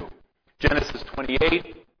Genesis 2. Genesis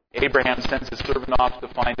 28, Abraham sends his servant off to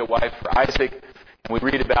find a wife for Isaac, and we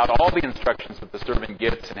read about all the instructions that the servant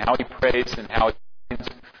gets and how he prays and how he finds,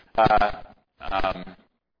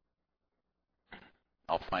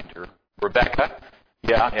 I'll find her, Rebecca.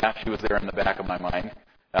 Yeah, she was there in the back of my mind.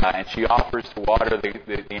 And she offers to water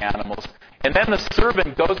the animals. And then the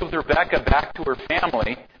servant goes with Rebecca back to her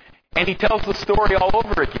family, and he tells the story all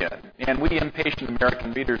over again. And we impatient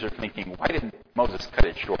American readers are thinking, why didn't Moses cut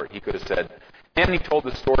it short? He could have said, and he told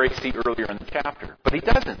the story, see, earlier in the chapter. But he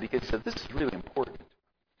doesn't, because he said, this is really important.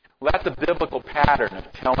 Well, that's a biblical pattern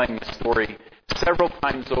of telling the story several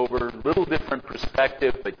times over, little different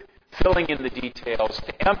perspective, but filling in the details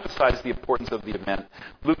to emphasize the importance of the event.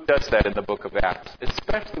 Luke does that in the book of Acts,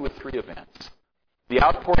 especially with 3 events. The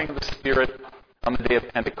outpouring of the Spirit on the day of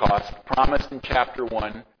Pentecost, promised in chapter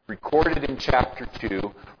 1, recorded in chapter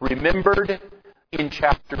 2, remembered in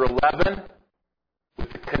chapter 11,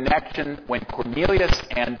 with the connection when Cornelius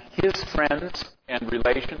and his friends and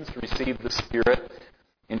relations received the Spirit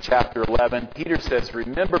in chapter 11. Peter says,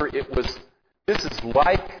 remember, this is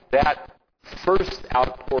like that first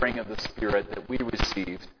outpouring of the Spirit that we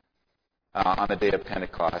received on the day of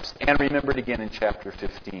Pentecost, and remembered again in chapter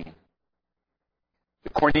 15. The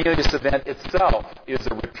Cornelius event itself is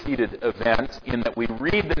a repeated event in that we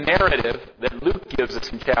read the narrative that Luke gives us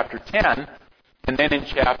in chapter 10, and then in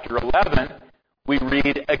chapter 11, we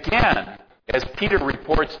read again, as Peter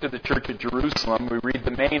reports to the church of Jerusalem, we read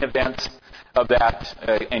the main events of that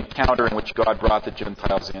encounter in which God brought the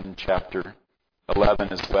Gentiles in chapter 11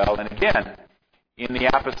 as well. And again, in the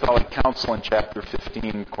Apostolic Council in chapter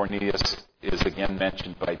 15, Cornelius is again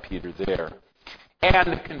mentioned by Peter there.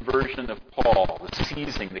 And the conversion of Paul, the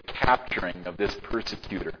seizing, the capturing of this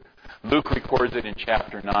persecutor. Luke records it in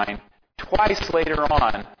chapter 9. Twice later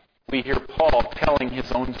on, we hear Paul telling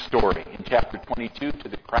his own story. In chapter 22 to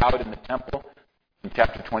the crowd in the temple. In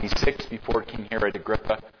chapter 26 before King Herod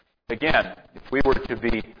Agrippa. Again, if we were to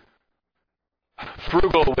be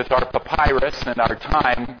frugal with our papyrus and our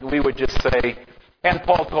time, we would just say, and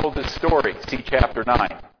Paul told this story. See chapter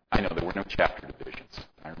 9. I know there were no chapter divisions.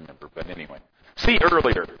 I remember, but anyway. See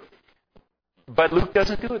earlier. But Luke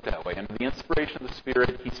doesn't do it that way. Under the inspiration of the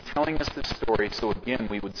Spirit, he's telling us this story so again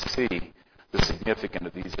we would see the significance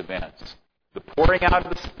of these events. The pouring out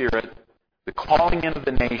of the Spirit, the calling in of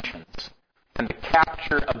the nations, and the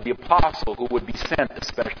capture of the apostle who would be sent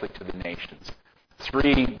especially to the nations.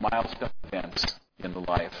 3 milestone events in the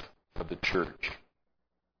life of the church.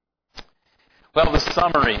 Well, the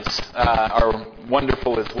summaries are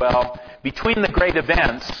wonderful as well. Between the great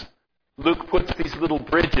events, Luke puts these little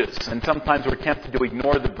bridges, and sometimes we're tempted to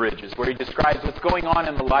ignore the bridges, where he describes what's going on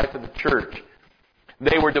in the life of the church.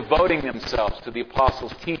 They were devoting themselves to the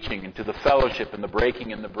apostles' teaching and to the fellowship and the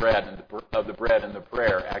breaking of the bread and the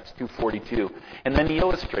prayer, Acts 2:42. And then he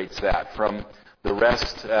illustrates that from the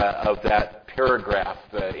rest of that paragraph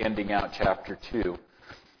ending out chapter 2.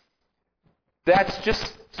 That's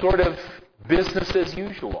just sort of business as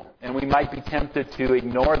usual, and we might be tempted to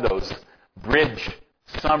ignore those bridge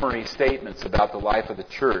summary statements about the life of the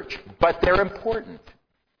church. But they're important,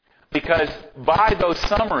 because by those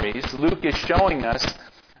summaries, Luke is showing us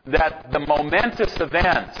that the momentous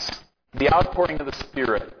events, the outpouring of the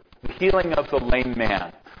Spirit, the healing of the lame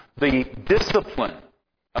man, the discipline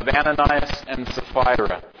of Ananias and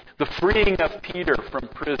Sapphira, the freeing of Peter from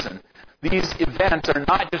prison, these events are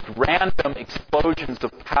not just random explosions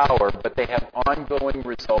of power, but they have ongoing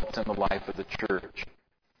results in the life of the church.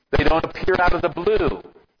 They don't appear out of the blue,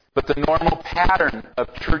 but the normal pattern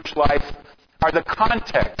of church life are the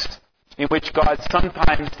context in which God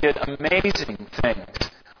sometimes did amazing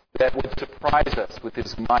things that would surprise us with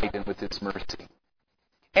His might and with His mercy.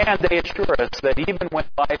 And they assure us that even when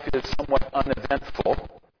life is somewhat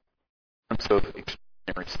uneventful, in terms of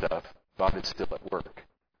extraordinary stuff, God is still at work.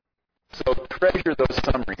 So treasure those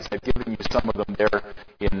summaries. I've given you some of them there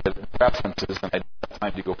in the references, and I don't have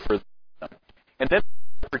time to go further with them. And then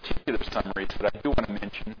particular summaries that I do want to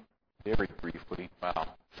mention very briefly.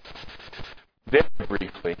 Very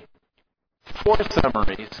briefly. 4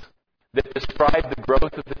 summaries that describe the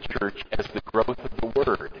growth of the church as the growth of the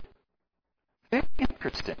Word. Very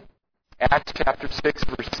interesting. Acts chapter 6,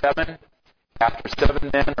 verse 7. After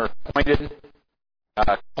 7 men are appointed,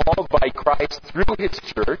 called by Christ through His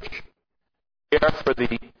church, there for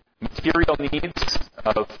the material needs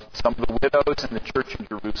of some of the widows in the church in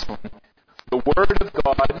Jerusalem, the Word of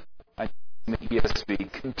God, I think in the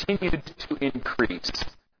ESV, continued to increase.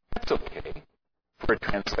 That's okay for a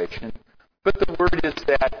translation. But the word is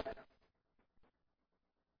that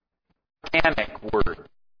organic word,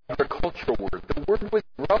 agricultural word. The word was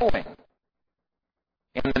growing.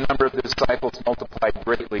 And the number of the disciples multiplied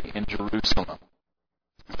greatly in Jerusalem.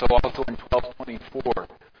 So also in 1224,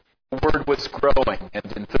 the word was growing. And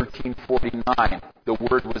in 1349, the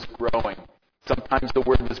word was growing. Sometimes the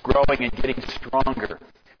word was growing and getting stronger.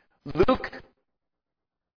 Luke,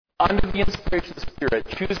 under the inspiration of the Spirit,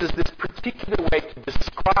 chooses this particular way to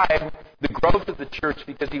describe the growth of the church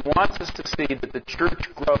because he wants us to see that the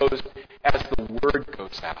church grows as the word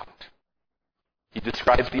goes out. He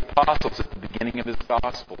describes the apostles at the beginning of his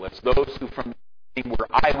gospel as those who from the beginning were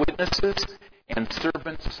eyewitnesses and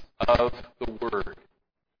servants of the word.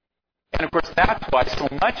 And of course that's why so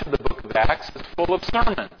much of the book of Acts is full of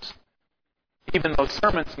sermons. Even though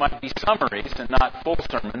sermons might be summaries and not full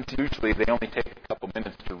sermons, usually they only take a couple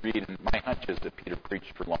minutes to read, and my hunch is that Peter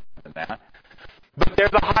preached for longer than that. But they're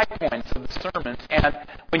the high points of the sermons, and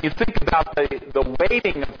when you think about the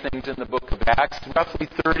weighting of things in the book of Acts, roughly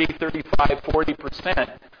 30, 35,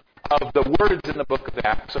 40% of the words in the book of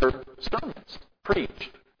Acts are sermons,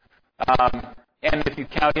 preached. And if you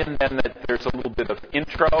count in then that there's a little bit of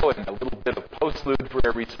intro and a little bit of postlude for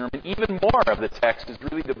every sermon, even more of the text is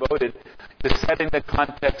really devoted to setting the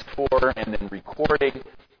context for and then recording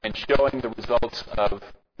and showing the results of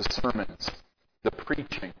the sermons, the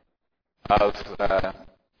preaching of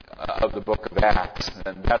the book of Acts.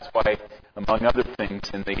 And that's why, among other things,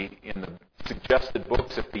 in the suggested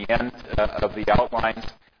books at the end of the outlines,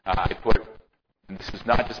 I put, and this is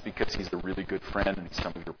not just because he's a really good friend and he's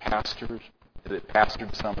some of your pastors, that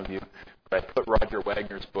pastored some of you, but I put Roger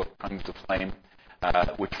Wagner's book, Tongues of Flame,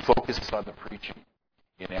 which focuses on the preaching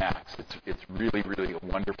in Acts. It's really, really a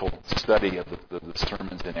wonderful study of the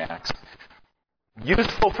sermons in Acts.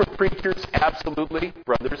 Useful for preachers, absolutely,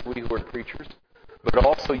 brothers, we who are preachers, but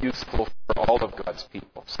also useful for all of God's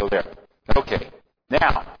people. So there. Okay,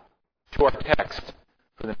 now, to our text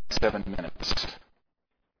for the next 7 minutes.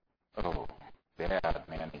 Oh, bad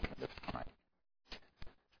management of time.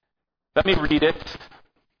 Let me read it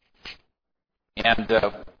and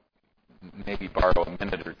maybe borrow a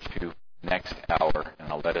minute or two next hour,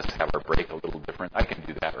 and I'll let us have our break a little different. I can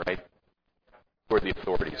do that, right? For the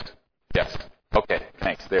authorities. Yes. Okay,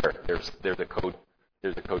 thanks. There's the code.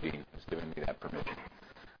 There's the codeine who's giving me that permission.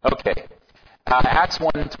 Okay. Acts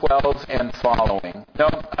 1:12 and following. No,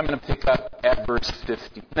 I'm going to pick up at verse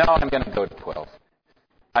 50. No, I'm going to go to 12.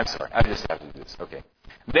 I'm sorry. I just have to do this. Okay.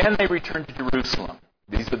 Then they returned to Jerusalem.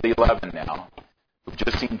 These are the 11 now, who've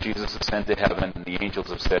just seen Jesus ascend to heaven, and the angels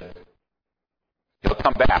have said, he'll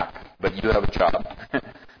come back, but you have a job.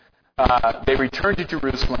 They returned to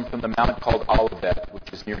Jerusalem from the mount called Olivet,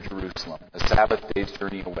 which is near Jerusalem, a Sabbath day's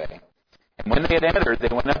journey away. And when they had entered,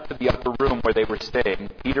 they went up to the upper room where they were staying,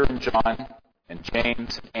 Peter and John and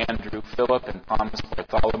James, Andrew, Philip and Thomas,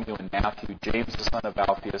 Bartholomew and Matthew, James the son of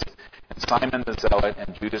Alphaeus, and Simon the Zealot,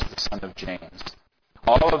 and Judas the son of James.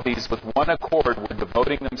 All of these, with one accord, were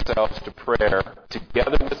devoting themselves to prayer,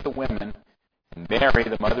 together with the women, and Mary,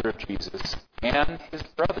 the mother of Jesus, and his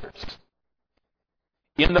brothers.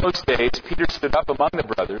 In those days, Peter stood up among the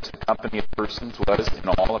brothers, the company of persons was in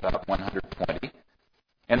all about 120,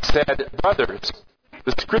 and said, Brothers,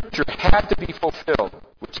 the scripture had to be fulfilled,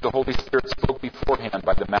 which the Holy Spirit spoke beforehand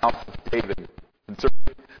by the mouth of David,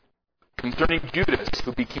 concerning Judas,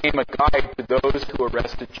 who became a guide to those who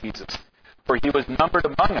arrested Jesus. For he was numbered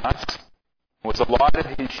among us, and was allotted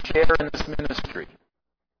his share in this ministry.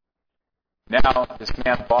 Now this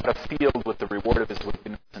man bought a field with the reward of his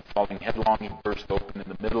wickedness, and falling headlong, he burst open in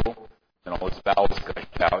the middle, and all his bowels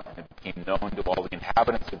gushed out, and it became known to all the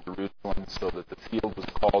inhabitants of Jerusalem, so that the field was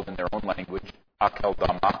called in their own language,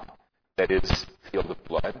 Akeldama, that is, field of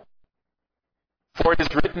blood. For it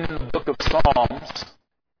is written in the book of Psalms,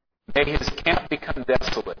 May his camp become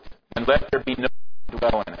desolate, and let there be no one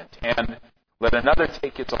dwell in it, and let another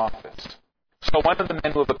take its office. So one of the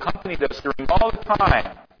men who have accompanied us during all the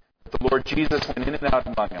time that the Lord Jesus went in and out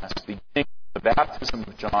among us, beginning with the baptism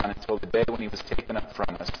of John until the day when he was taken up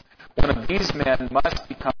from us, one of these men must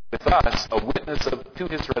become with us a witness to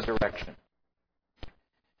his resurrection.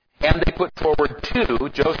 And they put forward two,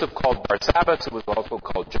 Joseph called Barsabbas, who was also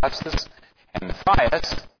called Justus, and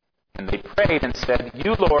Matthias, and they prayed and said,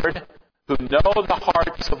 You, Lord, who know the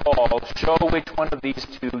hearts of all, show which one of these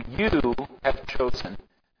two you have chosen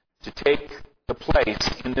to take the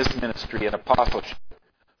place in this ministry and apostleship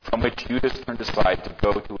from which Judas turned aside to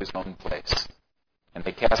go to his own place. And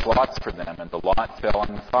they cast lots for them, and the lot fell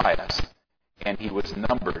on Matthias, and he was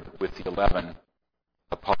numbered with the 11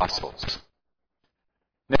 apostles.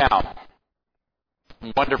 Now,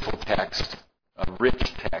 wonderful text, a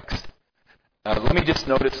rich text. Let me just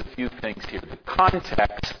notice a few things here. The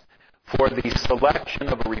context for the selection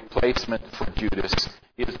of a replacement for Judas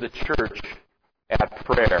is the church at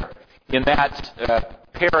prayer. In that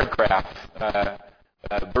paragraph,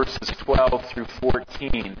 verses 12 through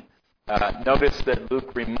 14, notice that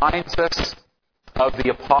Luke reminds us of the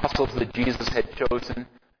apostles that Jesus had chosen.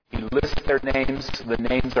 He lists their names. The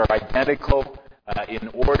names are identical in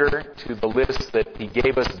order to the list that he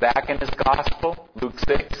gave us back in his gospel, Luke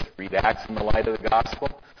 6. Read Acts in the light of the gospel.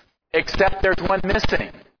 Except there's one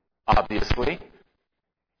missing, obviously.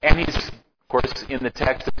 And he's, of course, in the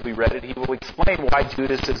text as we read it, he will explain why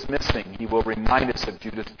Judas is missing. He will remind us of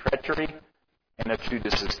Judas' treachery and of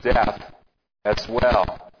Judas' death as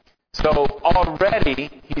well. So already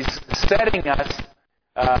he's setting us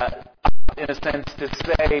up in a sense to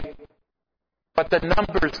say, but the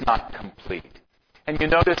number's not complete. And you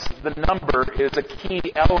notice the number is a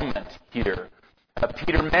key element here.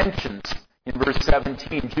 Peter mentions in verse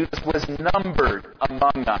 17, Judas was numbered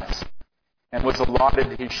among us and was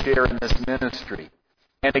allotted his share in this ministry.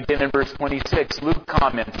 And again in verse 26, Luke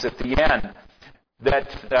comments at the end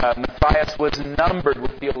that Matthias was numbered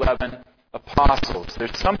with the 11 apostles.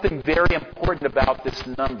 There's something very important about this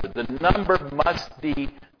number. The number must be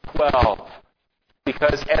 12.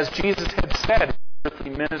 Because as Jesus had said in his earthly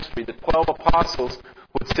ministry, the 12 apostles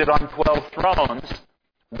would sit on 12 thrones,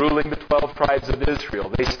 ruling the 12 tribes of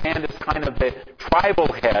Israel. They stand as kind of the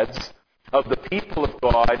tribal heads of the people of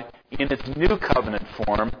God in its new covenant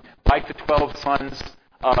form, like the 12 sons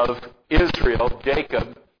of Israel.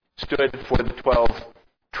 Jacob stood for the 12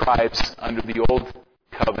 tribes under the old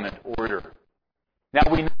covenant order. Now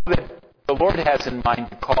we know that the Lord has in mind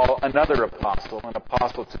to call another apostle, an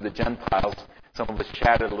apostle to the Gentiles. Some of us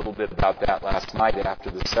chatted a little bit about that last night after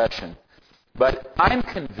the session. But I'm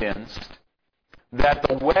convinced that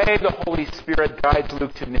the way the Holy Spirit guides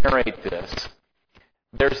Luke to narrate this,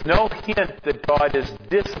 there's no hint that God is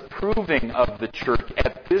disapproving of the church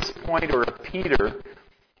at this point or of Peter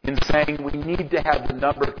in saying we need to have the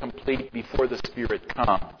number complete before the Spirit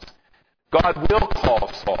comes. God will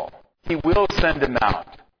call Saul. He will send him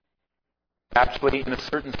out. Actually, in a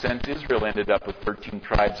certain sense, Israel ended up with 13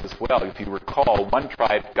 tribes as well. If you recall, one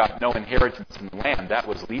tribe got no inheritance in the land. That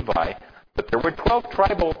was Levi. But there were 12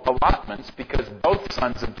 tribal allotments because both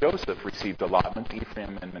sons of Joseph received allotments,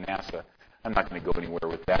 Ephraim and Manasseh. I'm not going to go anywhere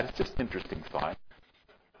with that. It's just interesting thought.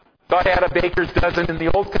 God had a baker's dozen in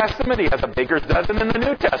the Old Testament. He has a baker's dozen in the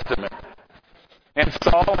New Testament. And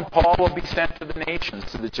Saul and Paul will be sent to the nations,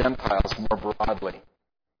 to the Gentiles more broadly.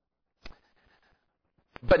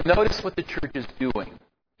 But notice what the church is doing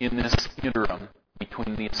in this interim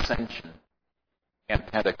between the Ascension and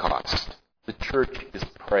Pentecost. The church is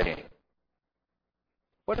praying.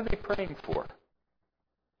 What are they praying for?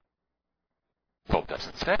 Well, it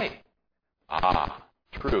doesn't say.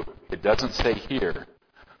 True. It doesn't say here.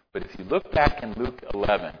 But if you look back in Luke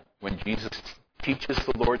 11, when Jesus teaches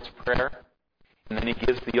the Lord's Prayer, and then he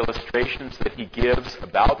gives the illustrations that he gives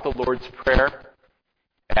about the Lord's Prayer,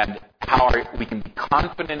 and how we can be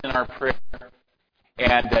confident in our prayer.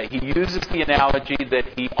 And he uses the analogy that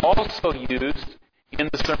he also used in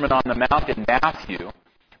the Sermon on the Mount in Matthew,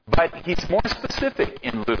 but he's more specific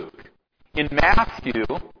in Luke. In Matthew,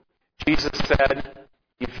 Jesus said,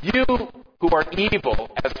 if you who are evil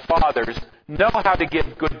as fathers know how to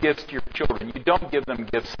give good gifts to your children, you don't give them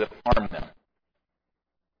gifts that harm them.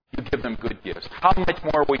 You give them good gifts. How much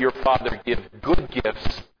more will your Father give good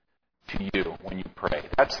gifts to you when you pray?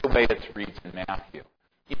 That's the way it reads in Matthew.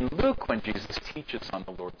 In Luke, when Jesus teaches on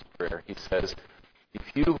the Lord's Prayer, he says, if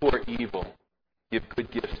you who are evil give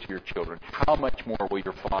good gifts to your children, how much more will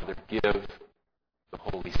your Father give the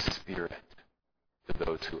Holy Spirit to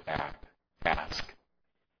those who ask?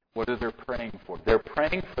 What are they praying for? They're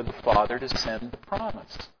praying for the Father to send the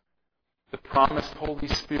promised Holy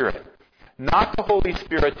Spirit. Not the Holy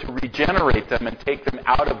Spirit to regenerate them and take them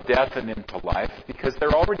out of death and into life, because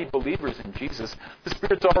they're already believers in Jesus. The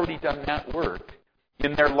Spirit's already done that work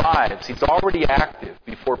in their lives. He's already active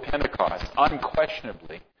before Pentecost,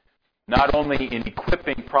 unquestionably, not only in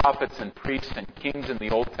equipping prophets and priests and kings in the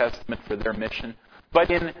Old Testament for their mission, but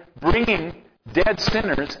in bringing dead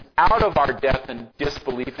sinners out of our death and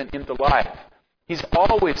disbelief and into life. He's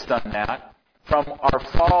always done that. From our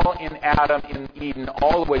fall in Adam, in Eden,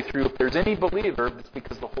 all the way through. If there's any believer, it's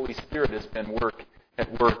because the Holy Spirit has been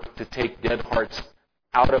at work to take dead hearts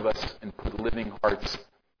out of us and put living hearts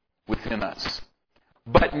within us.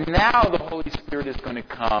 But now the Holy Spirit is going to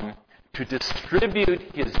come to distribute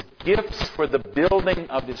His gifts for the building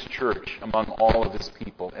of His church among all of His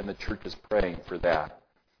people, and the church is praying for that.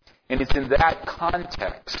 And it's in that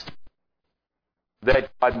context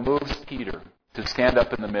that God moves Peter to stand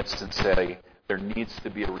up in the midst and say, there needs to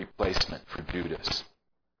be a replacement for Judas.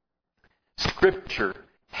 Scripture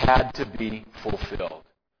had to be fulfilled.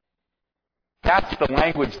 That's the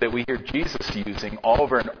language that we hear Jesus using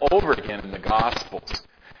over and over again in the Gospels,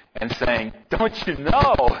 and saying, don't you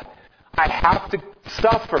know, I have to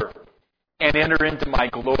suffer and enter into my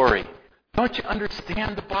glory. Don't you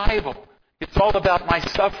understand the Bible? It's all about my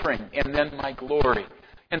suffering and then my glory.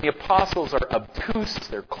 And the apostles are obtuse,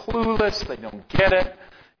 they're clueless, they don't get it.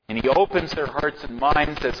 And He opens their hearts and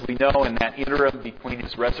minds, as we know, in that interim between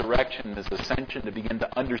His resurrection and His ascension, to begin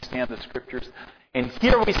to understand the Scriptures. And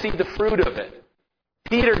here we see the fruit of it.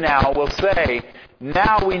 Peter now will say,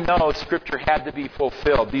 now we know Scripture had to be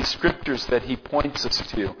fulfilled. These Scriptures that he points us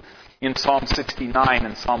to in Psalm 69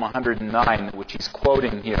 and Psalm 109, which he's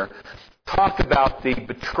quoting here, talk about the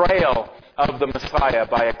betrayal of the Messiah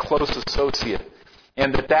by a close associate,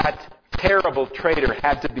 and that terrible traitor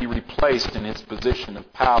had to be replaced in his position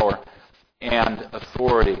of power and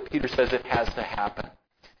authority. Peter says it has to happen.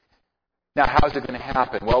 Now, how is it going to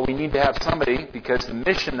happen? Well, we need to have somebody, because the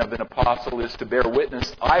mission of an apostle is to bear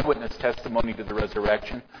witness, eyewitness testimony to the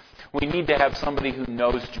resurrection. We need to have somebody who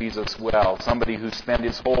knows Jesus well, somebody who spent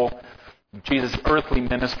his whole Jesus' earthly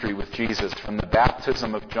ministry with Jesus, from the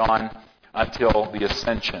baptism of John until the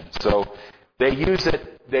ascension. So they use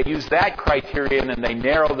that criterion, and they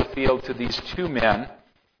narrow the field to these two men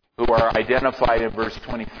who are identified in verse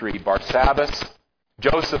 23,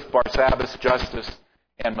 Joseph, Barsabbas, Justus,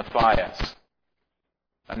 and Matthias.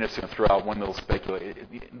 I'm just going to throw out one little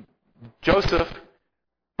speculation. Joseph,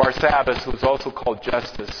 Barsabbas, who's also called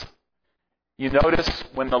Justus, you notice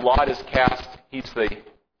when the lot is cast, he's the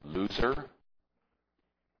loser.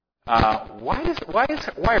 Why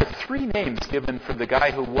are three names given for the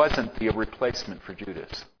guy who wasn't the replacement for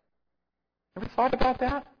Judas? Ever thought about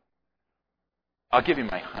that? I'll give you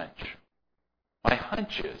my hunch. My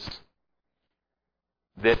hunch is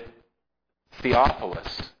that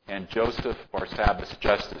Theophilus and Joseph, Barsabbas,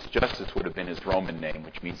 Justus would have been his Roman name,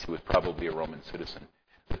 which means he was probably a Roman citizen,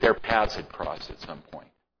 that their paths had crossed at some point.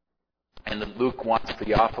 And that Luke wants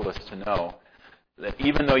Theophilus to know that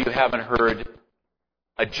even though you haven't heard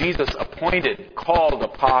a Jesus-appointed, called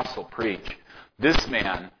apostle preach, this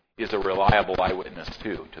man is a reliable eyewitness,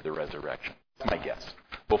 too, to the resurrection. That's my guess.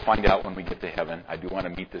 We'll find out when we get to heaven. I do want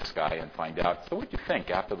to meet this guy and find out. So what do you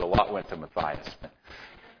think after the lot went to Matthias?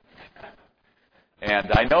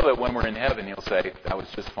 And I know that when we're in heaven, he'll say, that was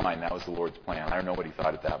just fine. That was the Lord's plan. I don't know what he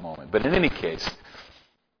thought at that moment. But in any case,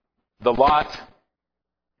 the lot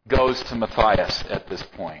goes to Matthias at this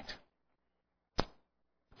point.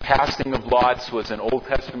 Casting of lots was an Old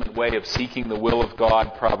Testament way of seeking the will of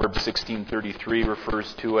God. Proverbs 16:33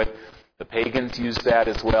 refers to it. The pagans used that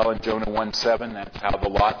as well in Jonah 1:7. That's how the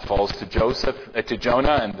lot falls to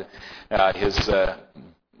Jonah, and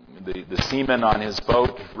the seaman on his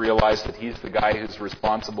boat realized that he's the guy who's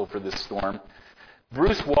responsible for this storm.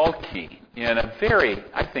 Bruce Waltke, in a very,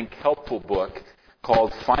 I think, helpful book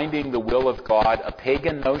called Finding the Will of God, A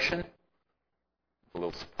Pagan Notion. A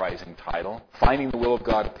little surprising title. Finding the Will of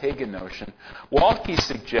God, A Pagan Notion. Waltke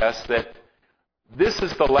suggests that this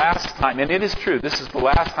is the last time, and it is true, this is the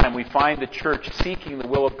last time we find the church seeking the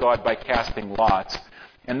will of God by casting lots.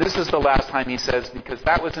 And this is the last time, he says, because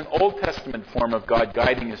that was an Old Testament form of God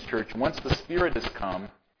guiding His church. Once the Spirit has come,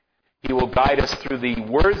 He will guide us through the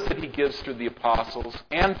words that He gives through the apostles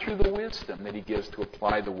and through the wisdom that He gives to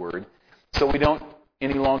apply the Word. So we don't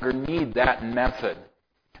any longer need that method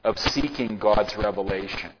of seeking God's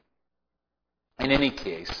revelation. In any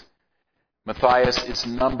case, Matthias is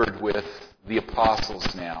numbered with the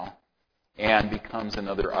apostles now and becomes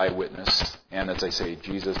another eyewitness. And as I say,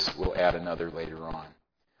 Jesus will add another later on.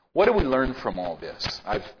 What do we learn from all this?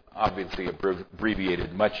 I've obviously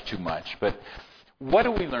abbreviated much too much, but what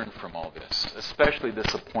do we learn from all this, especially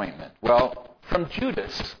this appointment? Well, from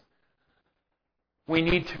Judas, we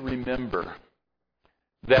need to remember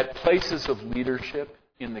that places of leadership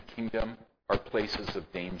in the kingdom are places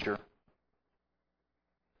of danger.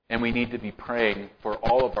 And we need to be praying for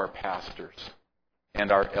all of our pastors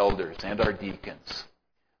and our elders and our deacons,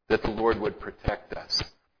 that the Lord would protect us.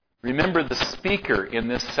 Remember, the speaker in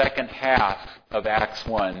this second half of Acts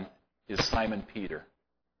 1 is Simon Peter.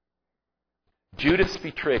 Judas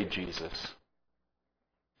betrayed Jesus.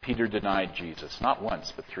 Peter denied Jesus, not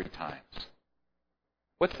once, but 3 times.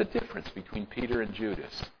 What's the difference between Peter and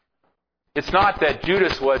Judas? It's not that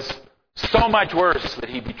Judas was So much worse that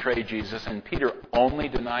he betrayed Jesus, and Peter only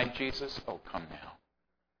denied Jesus? Oh, come now.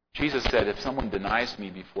 Jesus said, if someone denies me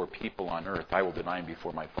before people on earth, I will deny him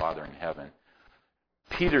before my Father in heaven.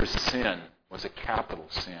 Peter's sin was a capital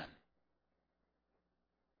sin.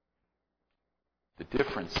 The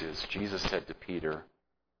difference is, Jesus said to Peter,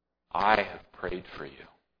 I have prayed for you.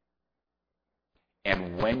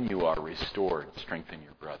 And when you are restored, strengthen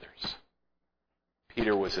your brothers.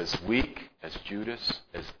 Peter was as weak as Judas,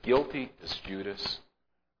 as guilty as Judas,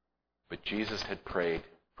 but Jesus had prayed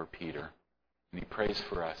for Peter. And he prays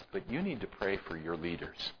for us. But you need to pray for your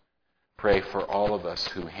leaders. Pray for all of us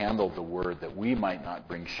who handle the word, that we might not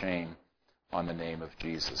bring shame on the name of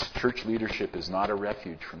Jesus. Church leadership is not a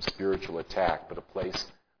refuge from spiritual attack, but a place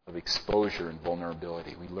of exposure and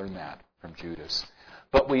vulnerability. We learn that from Judas.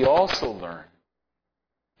 But we also learn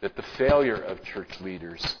that the failure of church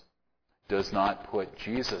leaders does not put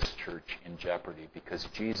Jesus' church in jeopardy, because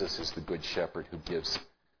Jesus is the good shepherd who gives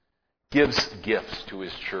gifts to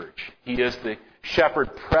his church. He is the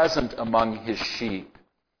shepherd present among his sheep.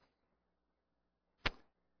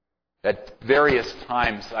 At various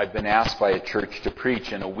times I've been asked by a church to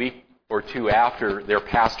preach in a week or two after their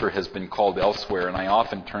pastor has been called elsewhere, and I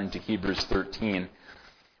often turn to Hebrews 13,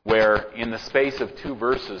 where in the space of 2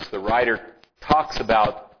 verses the writer talks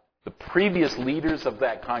about the previous leaders of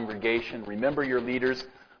that congregation. Remember your leaders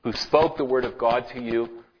who spoke the word of God to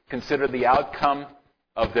you. Consider the outcome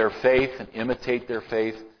of their faith and imitate their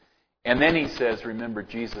faith. And then he says, remember,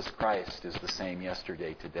 Jesus Christ is the same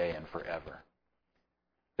yesterday, today, and forever.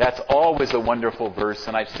 That's always a wonderful verse,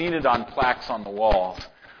 and I've seen it on plaques on the walls.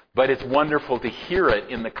 But it's wonderful to hear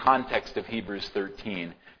it in the context of Hebrews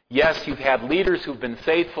 13. Yes, you've had leaders who've been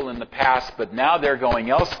faithful in the past, but now they're going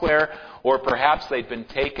elsewhere, or perhaps they've been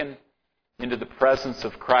taken into the presence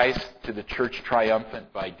of Christ, to the church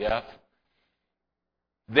triumphant by death.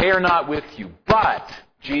 They are not with you, but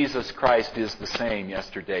Jesus Christ is the same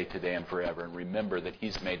yesterday, today, and forever. And remember that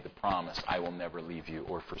He's made the promise, I will never leave you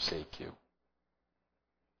or forsake you.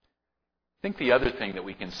 I think the other thing that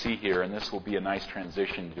we can see here, and this will be a nice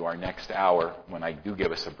transition to our next hour when I do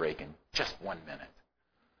give us a break in just 1 minute.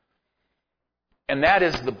 And that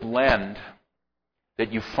is the blend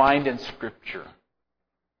that you find in Scripture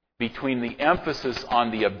between the emphasis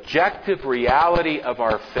on the objective reality of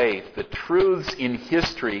our faith, the truths in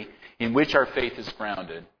history in which our faith is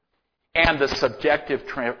grounded, and the subjective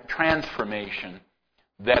transformation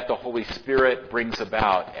that the Holy Spirit brings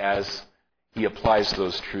about as He applies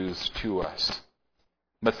those truths to us.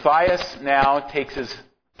 Matthias now takes his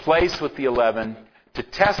place with the 11 to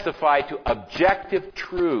testify to objective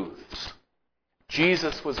truths.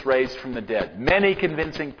 Jesus was raised from the dead. Many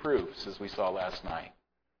convincing proofs, as we saw last night.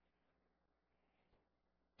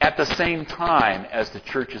 At the same time as the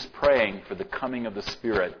church is praying for the coming of the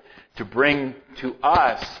Spirit to bring to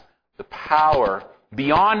us the power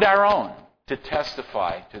beyond our own to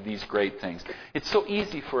testify to these great things. It's so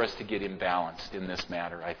easy for us to get imbalanced in this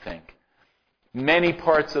matter, I think. Many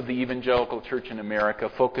parts of the evangelical church in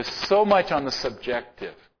America focus so much on the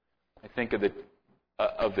subjective. I think of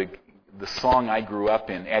the song I grew up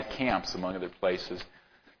in at camps, among other places.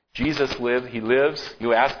 Jesus lived, He lives.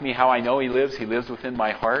 You ask me how I know He lives within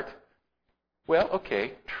my heart. Well,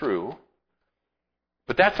 okay, true.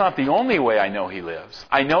 But that's not the only way I know He lives.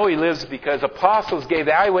 I know He lives because apostles gave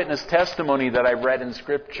eyewitness testimony that I've read in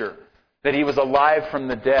Scripture, that He was alive from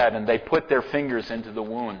the dead, and they put their fingers into the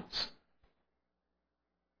wounds.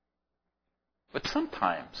 But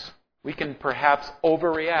sometimes we can perhaps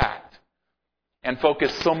overreact and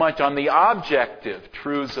focus so much on the objective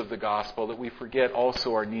truths of the gospel that we forget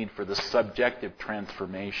also our need for the subjective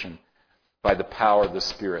transformation by the power of the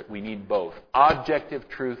Spirit. We need both. Objective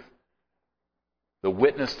truth, the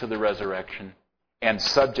witness to the resurrection, and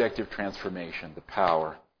subjective transformation, the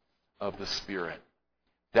power of the Spirit.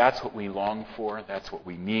 That's what we long for, that's what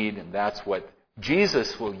we need, and that's what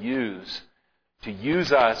Jesus will use to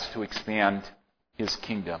use us to expand His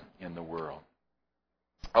kingdom in the world.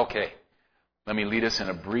 Okay. Let me lead us in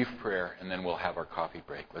a brief prayer, and then we'll have our coffee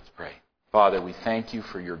break. Let's pray. Father, we thank You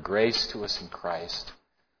for Your grace to us in Christ.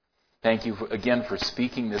 Thank You again for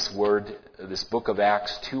speaking this word, this book of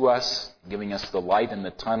Acts to us, giving us the light in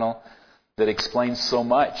the tunnel that explains so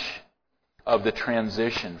much of the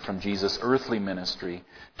transition from Jesus' earthly ministry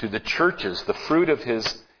to the churches, the fruit of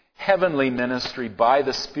His heavenly ministry by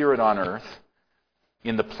the Spirit on earth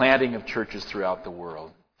in the planting of churches throughout the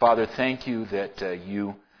world. Father, thank You that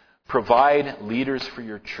You provide leaders for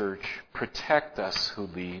Your church. Protect us who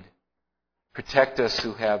lead. Protect us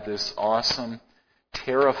who have this awesome,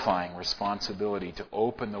 terrifying responsibility to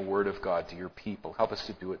open the Word of God to Your people. Help us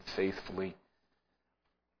to do it faithfully.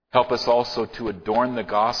 Help us also to adorn the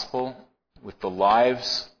gospel with the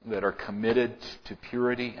lives that are committed to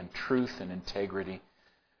purity and truth and integrity.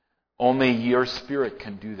 Only your Spirit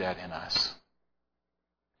can do that in us.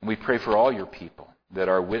 And we pray for all your people that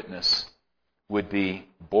our witness would be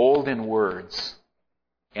bold in words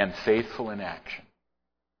and faithful in action.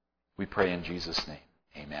 We pray in Jesus' name.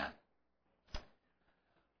 Amen.